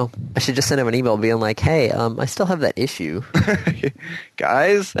 I know. I should just send him an email being like, hey, I still have that issue.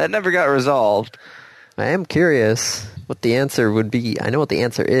 Guys, that never got resolved. I am curious. what the answer would be. I know what the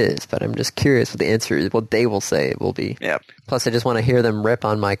answer is, but I'm just curious what the answer is, what they will say it will be. Yep. Plus, I just want to hear them rip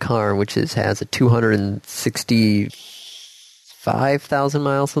on my car, which has a 265,000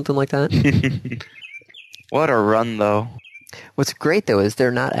 miles, something like that. What a run, though. What's great, though, is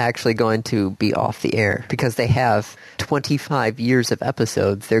they're not actually going to be off the air because they have 25 years of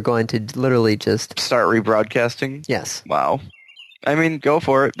episodes. They're going to literally just... Start rebroadcasting? Yes. Wow. I mean, go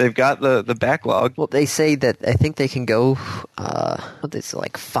for it. They've got the backlog. Well, they say that I think they can go,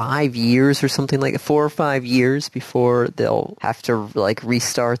 like 5 years or something like 4 or 5 years before they'll have to like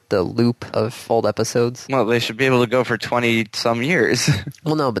restart the loop of old episodes. Well, they should be able to go for 20-some years.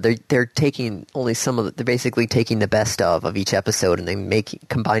 Well, no, but they're taking only some of they're basically taking the best of each episode and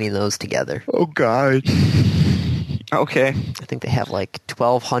combining those together. Oh, God. Okay. I think they have like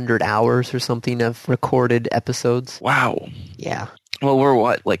 1,200 hours or something of recorded episodes. Wow. Yeah. Well, we're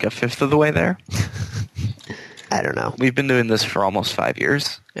what, like a fifth of the way there? I don't know. We've been doing this for almost 5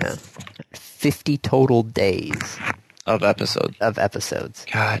 years. Yeah. 50 total days. Of episodes.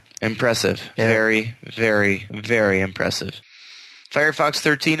 God, impressive. Yeah. Very, very, very impressive. Firefox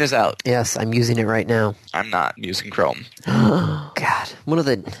 13 is out. Yes, I'm using it right now. I'm not using Chrome. God.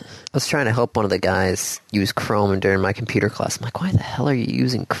 I was trying to help one of the guys use Chrome during my computer class. I'm like, why the hell are you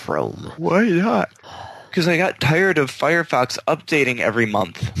using Chrome? Why not? Because I got tired of Firefox updating every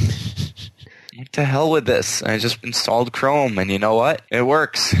month. What the hell with this? I just installed Chrome, and you know what? It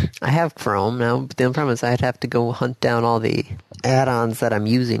works. I have Chrome now, but the problem is I'd have to go hunt down all the add-ons that I'm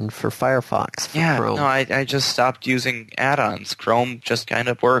using for Firefox for Chrome. No, I just stopped using add-ons. Chrome just kind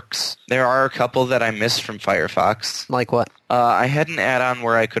of works. There are a couple that I missed from Firefox. Like what? I had an add-on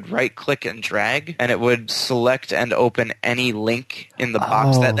where I could right-click and drag, and it would select and open any link in the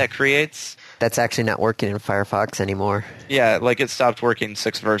box that creates. That's actually not working in Firefox anymore. Yeah, like it stopped working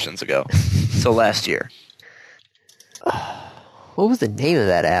 6 versions ago. So last year. What was the name of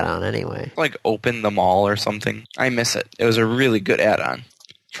that add-on anyway? Like Open Them All or something. I miss it. It was a really good add-on.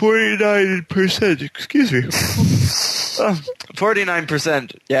 49%, excuse me.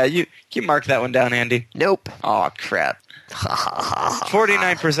 49%. Yeah, you mark that one down, Andy. Nope. Oh, crap.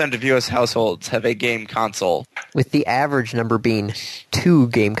 49% of U.S. households have a game console. With the average number being 2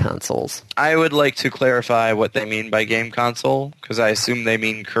 game consoles. I would like to clarify what they mean by game console, because I assume they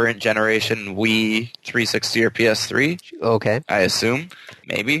mean current generation Wii, 360, or PS3. Okay. I assume.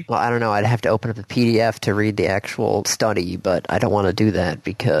 Maybe. Well, I don't know. I'd have to open up a PDF to read the actual study, but I don't want to do that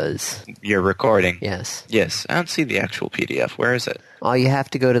because... You're recording. Yes. Yes. I don't see the actual PDF. Where is it? Oh, you have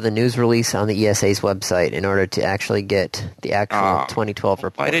to go to the news release on the ESA's website in order to actually get the actual 2012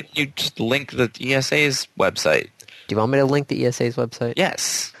 report. Why didn't you just link the ESA's website? Do you want me to link the ESA's website?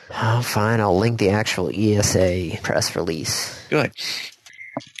 Yes. Oh, fine. I'll link the actual ESA press release. Good.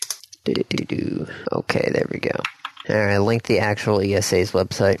 Okay, there we go. All right, I linked the actual ESA's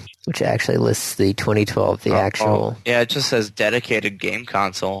website, which actually lists the 2012, actual... Yeah, it just says dedicated game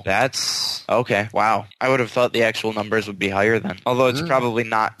console. That's... Okay, wow. I would have thought the actual numbers would be higher then. Although it's probably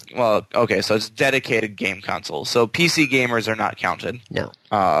not... Well, okay, so it's dedicated game console. So PC gamers are not counted. No.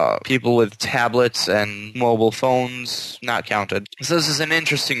 People with tablets and mobile phones, not counted. So this is an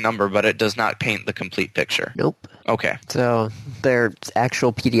interesting number, but it does not paint the complete picture. Nope. Okay. So their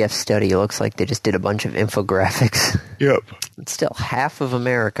actual PDF study looks like they just did a bunch of infographics. Yep. It's still half of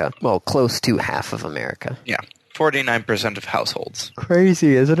America. Well, close to half of America. Yeah. 49% of households.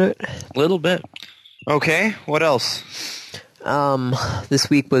 Crazy, isn't it? A little bit. Okay, what else? This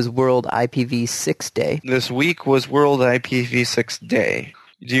week was World IPv6 Day. This week was World IPv6 Day.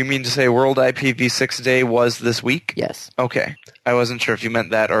 Do you mean to say World IPv6 Day was this week? Yes. Okay. I wasn't sure if you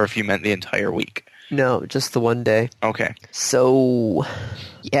meant that or if you meant the entire week. No, just the one day. Okay. So,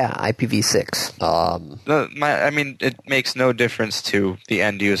 yeah, IPv6. It makes no difference to the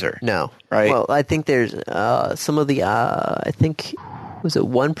end user. No. Right? Well, I think there's some of the, was it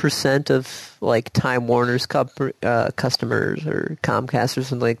 1% of, like, Time Warner's customers or Comcast or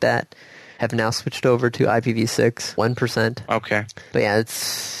something like that have now switched over to IPv6. 1%. Okay. But yeah, it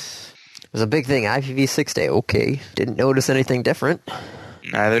was a big thing. IPv6 Day, okay. Didn't notice anything different.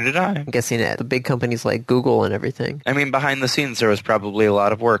 Neither did I. I'm guessing that the big companies like Google and everything. I mean, behind the scenes, there was probably a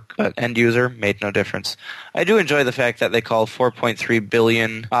lot of work, but end user made no difference. I do enjoy the fact that they call 4.3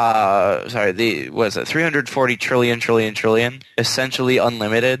 billion, 340 trillion, essentially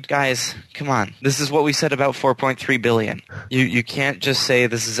unlimited. Guys, come on. This is what we said about 4.3 billion. You can't just say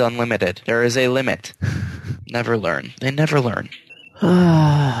this is unlimited. There is a limit. Never learn. They never learn.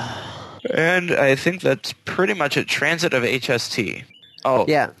 And I think that's pretty much it. Transit of HST. Oh,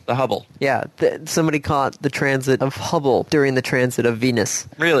 yeah. The Hubble. Yeah, somebody caught the transit of Hubble during the transit of Venus.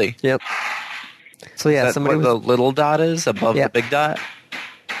 Really? Yep. So yeah, Is that somebody what the little dot is above Yeah. the big dot?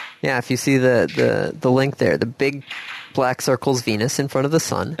 Yeah, if you see the link there, the big black circle's Venus in front of the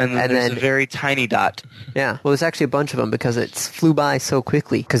sun. And then there's a very tiny dot. Yeah, well, there's actually a bunch of them because it flew by so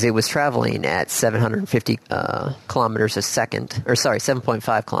quickly because it was traveling at 750 kilometers a second, or sorry,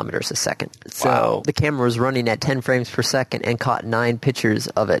 7.5 kilometers a second. So Wow. the camera was running at 10 frames per second and caught 9 pictures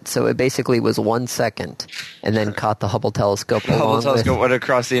of it. So it basically was 1 second, and then caught the Hubble telescope. The Hubble along telescope with, went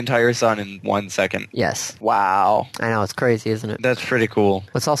across the entire sun in 1 second. yes, Wow. I know, it's crazy, isn't it? That's pretty cool.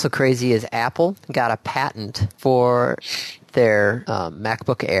 What's also crazy is Apple got a patent for their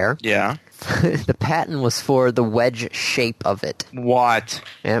MacBook Air. Yeah. The patent was for the wedge shape of it. What?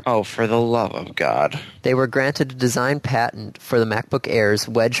 Yep. Oh, for the love of God. They were granted a design patent for the MacBook Air's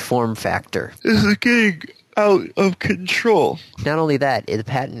wedge form factor. This is getting out of control. Not only that, the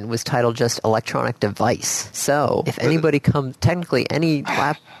patent was titled just electronic device. So, if anybody comes, technically any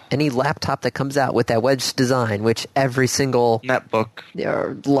laptop that comes out with that wedge design, which every single Netbook.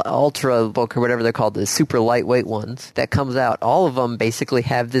 or ultra book or whatever they're called, the super lightweight ones that comes out, all of them basically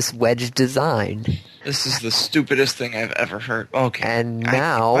have this wedge design. This is the stupidest thing I've ever heard. Okay. And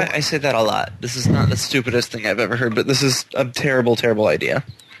now- I say that a lot. This is not the stupidest thing I've ever heard, but this is a terrible, terrible idea.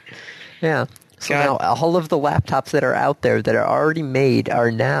 Yeah. So God. now all of the laptops that are out there that are already made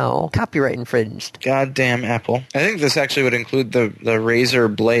are now copyright infringed. Goddamn Apple. I think this actually would include the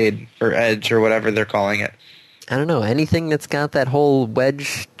Razer Blade or Edge or whatever they're calling it. I don't know, anything that's got that whole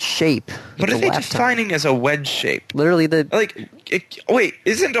wedge shape. What the are they laptop. defining as a wedge shape? Literally Wait,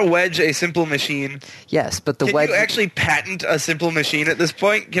 isn't a wedge a simple machine? yes, but the Can wedge... you actually patent a simple machine at this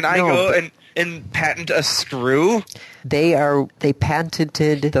point? Can I No, go but- and patent a screw? They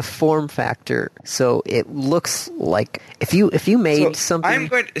patented the form factor, so it looks like if you made something...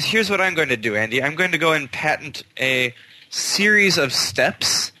 Here's what I'm going to do, Andy. I'm going to go and patent a series of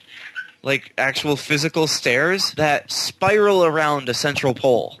steps, like actual physical stairs, that spiral around a central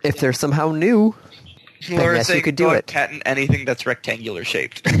pole. If they're somehow new, then Or yes, say you could go do and it. patent anything that's rectangular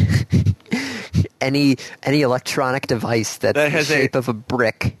shaped. Any electronic device that's That the has shape of a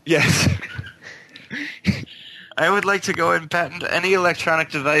brick. Yes. I would like to go and patent any electronic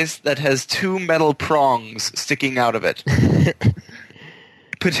device that has 2 metal prongs sticking out of it.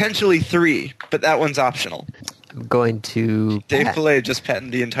 Potentially 3, but that one's optional. I'm going to... Dave pat- Pillay just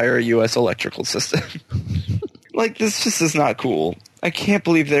patented the entire U.S. electrical system. Like, this just is not cool. I can't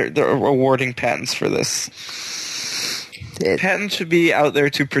believe they're awarding patents for this. Patents should be out there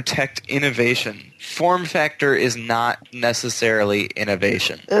to protect innovation. Form factor is not necessarily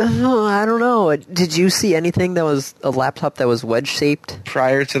innovation. I don't know. Did you see anything that was a laptop that was wedge-shaped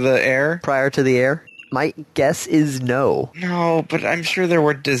Prior to the Air? prior to the Air? My guess is no. No, but I'm sure there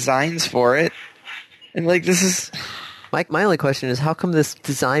were designs for it. And, like, this is... My only question is, how come this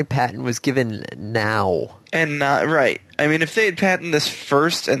design patent was given now? And not right. I mean, if they had patented this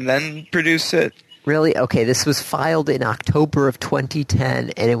first and then produced it... Really? Okay, this was filed in October of 2010,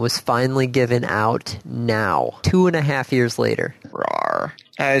 and it was finally given out now, 2.5 years later. Rawr.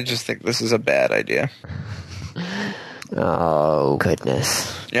 I just think this is a bad idea. Oh,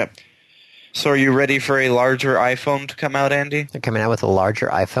 goodness. Yep. So are you ready for a larger iPhone to come out, Andy? They're coming out with a larger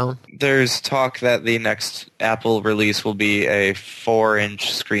iPhone? There's talk that the next Apple release will be a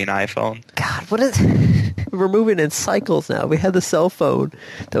 4-inch screen iPhone. God, what is... We're moving in cycles now. We had the cell phone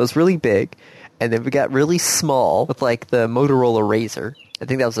that was really big, and then we got really small with, like, the Motorola Razr. I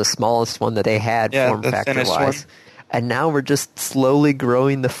think that was the smallest one that they had, Yeah, form the thinnest factor-wise. one. And now we're just slowly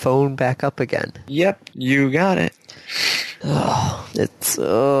growing the phone back up again. Yep, you got it. I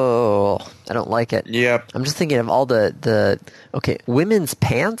don't like it. Yep. I'm just thinking of all okay, women's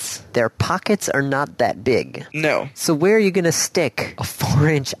pants, their pockets are not that big. No, So where are you going to stick a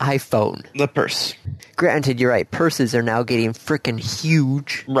 4-inch iPhone? the purse. Granted, you're right, purses are now getting frickin'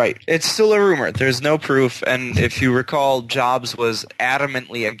 huge. Right. It's still a rumor. There's no proof. And if you recall, Jobs was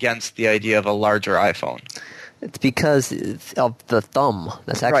adamantly against the idea of a larger iPhone. It's because of the thumb.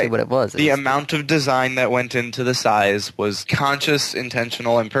 That's actually Right. what it was. The amount of design that went into the size was conscious,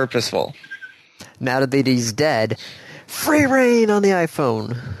 intentional, and purposeful. Now that he's dead, free reign on the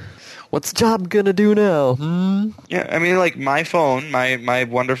iPhone. What's Job gonna do now? Yeah, I mean, like, my phone, my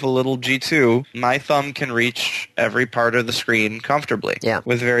wonderful little G2, my thumb can reach every part of the screen comfortably. Yeah.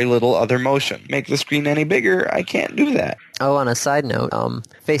 With very little other motion. Make the screen any bigger, I can't do that. Oh, on a side note,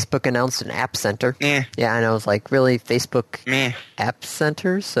 Facebook announced an App Center. Eh. Yeah, I know. It's like, really, Facebook Meh. App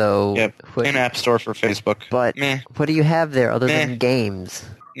Center? So, Yep. what- An app store for Facebook. but Meh. what do you have there other Meh. than games?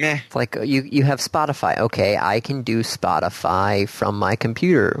 Meh. It's like you have Spotify. Okay, I can do Spotify from my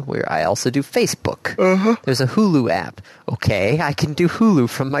computer, where I also do Facebook. Uh-huh. There's a Hulu app. Okay, I can do Hulu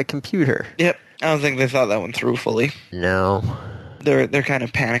from my computer. Yep. I don't think they thought that one through fully. No. They're kind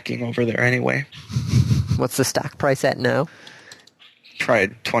of panicking over there anyway. What's the stock price at now?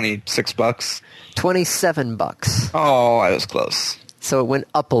 Tried $26. $27. Oh, I was close. So it went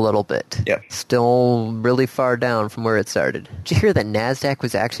up a little bit. Yep. Still really far down from where it started. Did you hear that NASDAQ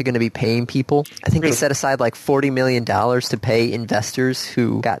was actually going to be paying people? I think Really? they set aside like $40 million to pay investors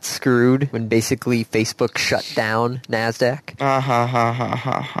who got screwed when basically Facebook shut down NASDAQ.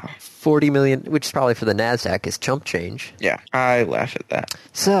 Ha. 40 million, which is probably for the NASDAQ, is chump change. Yeah, I laugh at that.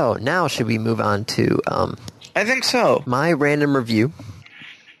 So now should we move on to I think so. my random review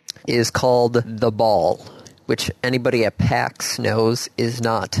is called The Ball, which anybody at PAX knows is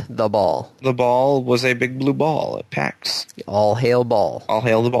not the ball. The ball was a big blue ball at PAX. All hail ball. All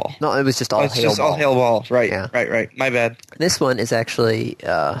hail the ball. No, it was just all it's hail just ball. all hail ball. Right, Yeah. right. My bad. This one is actually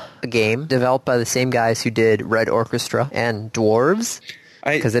a game developed by the same guys who did Red Orchestra and Dwarves,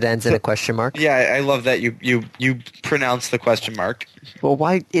 because it ends in a question mark. Yeah, I love that you pronounce the question mark. Well,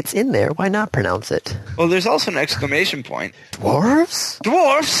 why? It's in there. Why not pronounce it? Well, there's also an exclamation point. Dwarves?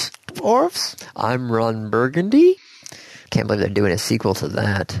 Dwarfs! Dwarves? I'm Ron Burgundy. Can't believe they're doing a sequel to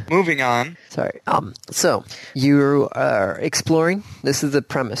that. Moving on. Sorry. So you are exploring. This is the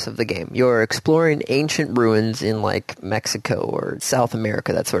premise of the game. You're exploring ancient ruins in like Mexico or South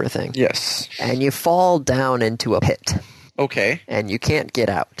America, that sort of thing. Yes. And you fall down into a pit. Okay. And you can't get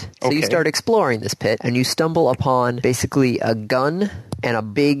out. So you Okay. start exploring this pit, and you stumble upon basically a gun and a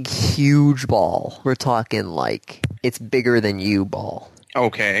big, huge ball. We're talking like it's bigger than you ball.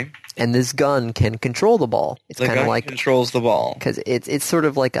 Okay. And this gun can control the ball. It's The kind of gun like... controls the ball. Because it's sort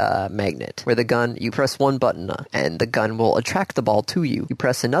of like a magnet, where the gun, you press one button, and the gun will attract the ball to you. You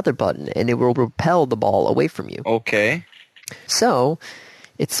press another button, and it will repel the ball away from you. Okay. So...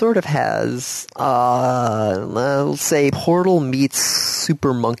 it sort of has, let's say, Portal meets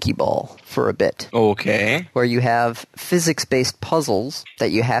Super Monkey Ball for a bit, Okay. where you have physics-based puzzles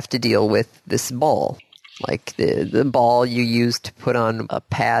that you have to deal with this ball. Like the ball you use to put on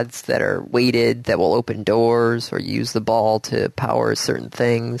pads that are weighted that will open doors, or you use the ball to power certain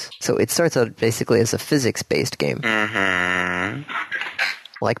things. So it starts out basically as a physics-based game,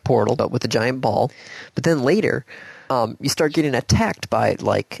 like Portal, but with a giant ball. But then later... you start getting attacked by,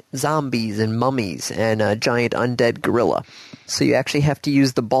 like, zombies and mummies and a giant undead gorilla. So you actually have to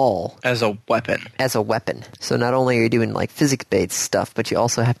use the ball As a weapon. as a weapon. So not only are you doing, like, physics-based stuff, but you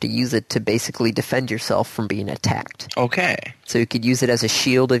also have to use it to basically defend yourself from being attacked. Okay. So you could use it as a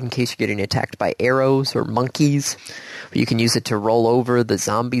shield in case you're getting attacked by arrows or monkeys. You can use it to roll over the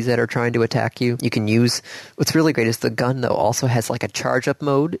zombies that are trying to attack you. You can use... what's really great is the gun, though, also has like a charge-up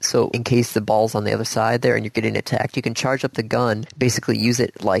mode. So in case the ball's on the other side there and you're getting attacked, you can charge up the gun, basically use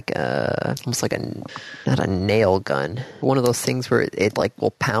it like almost like not a nail gun. One of those things where it like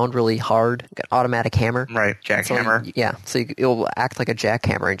will pound really hard. Like an automatic hammer. Right. Jackhammer. So, yeah. So it'll act like a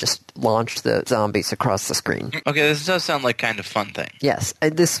jackhammer and just launch the zombies across the screen. Okay, this does sound like kind of fun thing. Yes,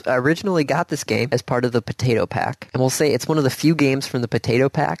 this originally got this game as part of the Potato Pack, and we'll say it's one of the few games from the Potato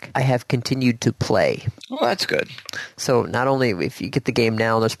Pack I have continued to play. Well, that's good. So not only if you get the game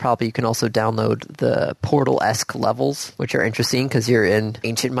now, there's probably you can also download the Portal-esque levels, which are interesting because you're in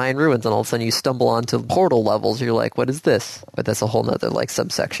ancient Mayan ruins, and all of a sudden you stumble onto Portal levels. You're like, what is this? But that's a whole nother like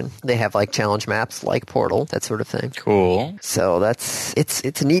subsection. They have like challenge maps like Portal, that sort of thing. Cool. So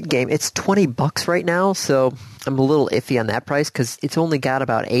it's a neat game. It's $20 right now, so I'm a little iffy on that price because it's only got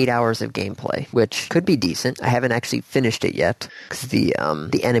about 8 hours of gameplay, which could be decent. I haven't actually finished it yet because the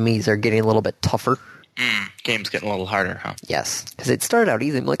enemies are getting a little bit tougher. Game's getting a little harder, huh? Yes, because it started out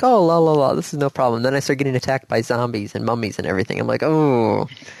easy. I'm like, oh, la la la, this is no problem. Then I start getting attacked by zombies and mummies and everything. I'm like, oh.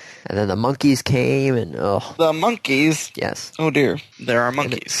 And then the monkeys came, and oh. The monkeys? Yes. Oh dear. There are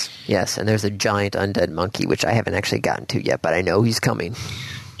monkeys. Yes, and there's a giant undead monkey, which I haven't actually gotten to yet, but I know he's coming.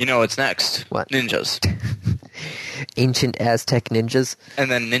 You know what's next? What? Ninjas. Ancient Aztec ninjas. And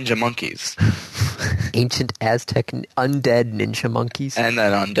then ninja monkeys. Ancient Aztec undead ninja monkeys. And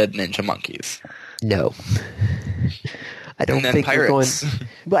then undead ninja monkeys. No. I don't And then think pirates. we're going...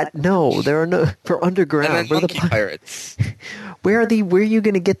 But no, there are no... For underground. And then we're monkey the pirates. Where are you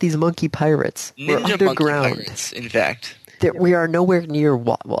going to get these monkey pirates? We're Ninja underground. monkey pirates, in fact. We are nowhere near...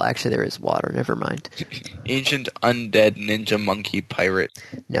 Well, actually, there is water. Never mind. Ancient undead ninja monkey pirate.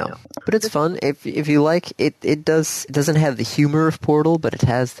 No. But it's fun. If you like, it doesn't have the humor of Portal, but it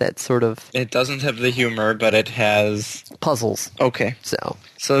has that sort of... It doesn't have the humor, but it has... puzzles. Okay. So,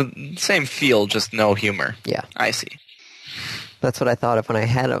 So, same feel, just no humor. yeah. I see. That's what I thought of when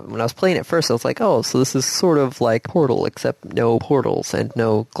when I was playing it first. I was like, oh, so this is sort of like Portal, except no portals and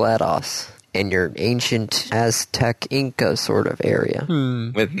no GLaDOS. In your ancient Aztec Inca sort of area.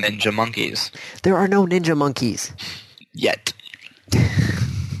 With ninja monkeys. There are no ninja monkeys. Yet.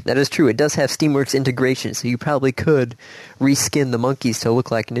 That is true. It does have Steamworks integration, so you probably could reskin the monkeys to look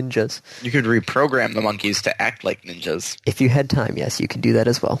like ninjas. You could reprogram the monkeys to act like ninjas. If you had time, yes, you could do that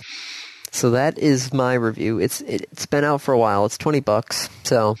as well. So that is my review. It's been out for a while. It's $20,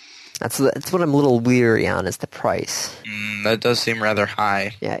 so that's what I'm a little weary on is the price. That does seem rather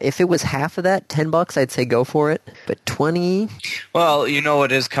high. Yeah, if it was half of that, $10, I'd say go for it. But 20, Well, you know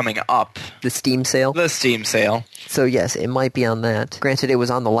what is coming up? the Steam sale. The Steam sale. So yes, it might be on that. Granted, it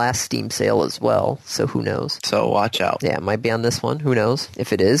was on the last Steam sale as well, so who knows? So watch out. Yeah, it might be on this one. Who knows?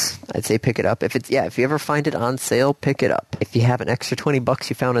 If it is, I'd say pick it up. If you ever find it on sale, pick it up. If you have an extra $20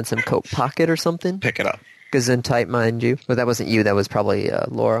 you found in some coat pocket or something, Pick it up. Gesundheit, mind you. Well, that wasn't you. That was probably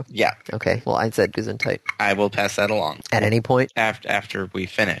Laura. Yeah. Okay. Well, I said Gesundheit. I will pass that along. At any point. After we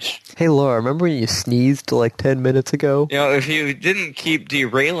finish. Hey, Laura, remember when you sneezed like 10 minutes ago? You know, if you didn't keep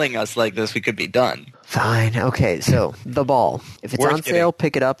derailing us like this, we could be done. Fine. Okay, so The Ball. If it's Worth on sale,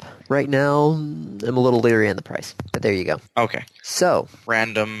 pick it up. Right now, I'm a little leery on the price. But there you go. Okay. So,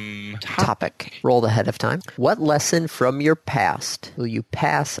 Random topic. Rolled ahead of time. What lesson from your past will you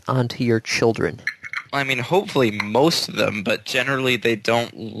pass on to your children? I mean, hopefully most of them, but generally they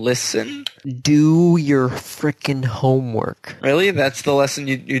don't listen. Do your frickin' homework. Really? That's the lesson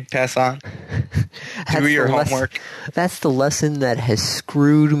you'd pass on? Do your homework? That's the lesson that has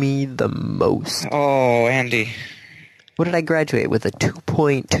screwed me the most. Oh, Andy. What did I graduate with? A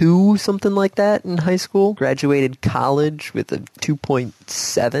 2.2, something like that in high school? Graduated college with a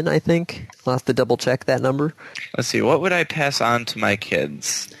 2.7, I think. I'll have to double check that number. Let's see. What would I pass on to my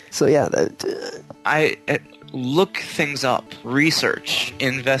kids? So yeah, I look things up, research,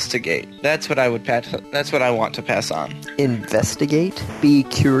 investigate. That's what I would pass. That's what I want to pass on. Investigate, be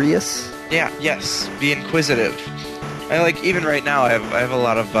curious. Yeah. Yes. Be inquisitive. Even right now, I have a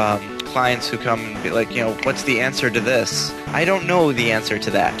lot of clients who come and be like, what's the answer to this? I don't know the answer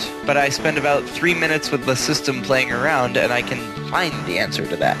to that, but I spend about 3 minutes with the system playing around, and I can find the answer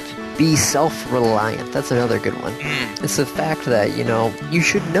to that. Be self-reliant. That's another good one. It's the fact that, you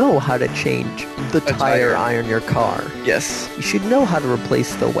should know how to change the tire on your car. Yes. You should know how to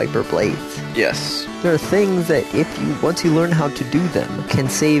replace the wiper blades. Yes. There are things that once you learn how to do them, can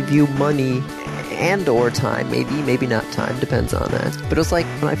save you money and or time, maybe not time, depends on that. But it was like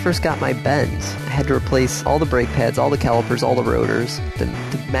when I first got my Benz, I had to replace all the brake pads, all the calipers, all the rotors, the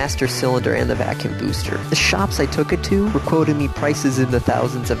master cylinder, and the vacuum booster. The shops I took it to were quoting me prices in the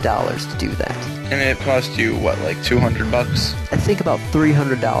thousands of dollars to do that. And it cost you, what, like $200? I think about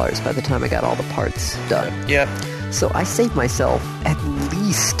 $300 by the time I got all the parts done. Yep. So I saved myself at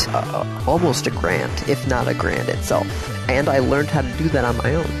least almost $1,000, if not $1,000 itself. And I learned how to do that on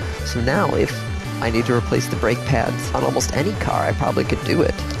my own. So now if I need to replace the brake pads on almost any car, I probably could do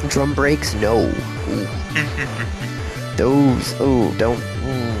it. Drum brakes, no. Those, don't.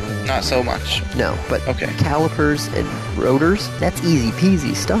 Not so much. No, but okay. Calipers and rotors, that's easy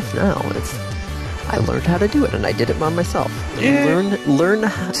peasy stuff now. I learned how to do it, and I did it by myself. Yeah. Learn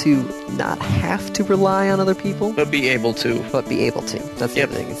how to not have to rely on other people. But be able to. That's the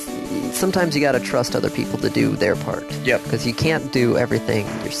thing. Sometimes you gotta trust other people to do their part. Yep. Because you can't do everything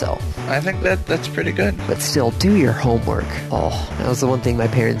yourself. I think that's pretty good. But still, do your homework. Oh, that was the one thing my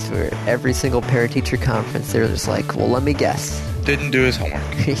parents were. Every single parent-teacher conference, they were just like, well, let me guess. Didn't do his homework.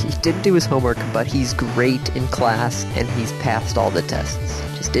 He didn't do his homework, but he's great in class, and he's passed all the tests.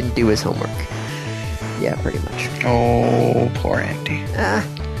 Just didn't do his homework. Yeah, pretty much. Oh, poor Andy.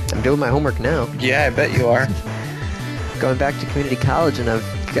 I'm doing my homework now. Yeah, I bet you are. Going back to community college, and I've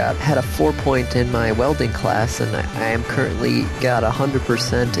had a 4-point in my welding class, and I am currently got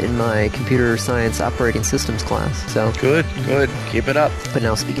 100% in my computer science operating systems class. So Good. Keep it up. But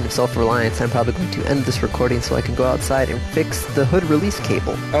now, speaking of self-reliance, I'm probably going to end this recording so I can go outside and fix the hood release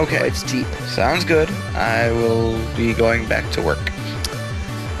cable. Okay. My wife's Jeep. Sounds good. I will be going back to work.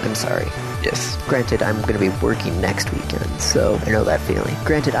 I'm sorry. Yes. Granted, I'm going to be working next weekend, so I know that feeling.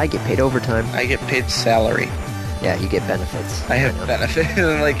 Granted, I get paid overtime. I get paid salary. Yeah, you get benefits. I have benefits.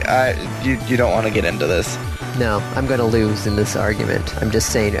 You don't want to get into this. No, I'm going to lose in this argument. I'm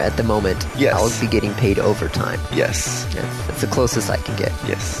just saying at the moment, yes. I'll be getting paid overtime. Yes. That's the closest I can get.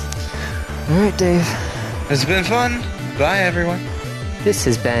 Yes. All right, Dave. It's been fun. Bye, everyone. This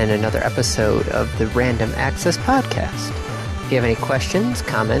has been another episode of the Random Access Podcast. If you have any questions,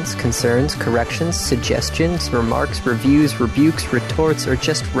 comments, concerns, corrections, suggestions, remarks, reviews, rebukes, retorts, or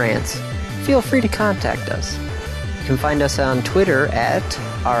just rants, feel free to contact us. You can find us on Twitter at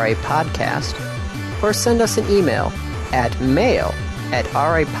RAPodcast or send us an email at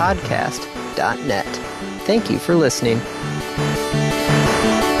mail@rapodcast.net. Thank you for listening.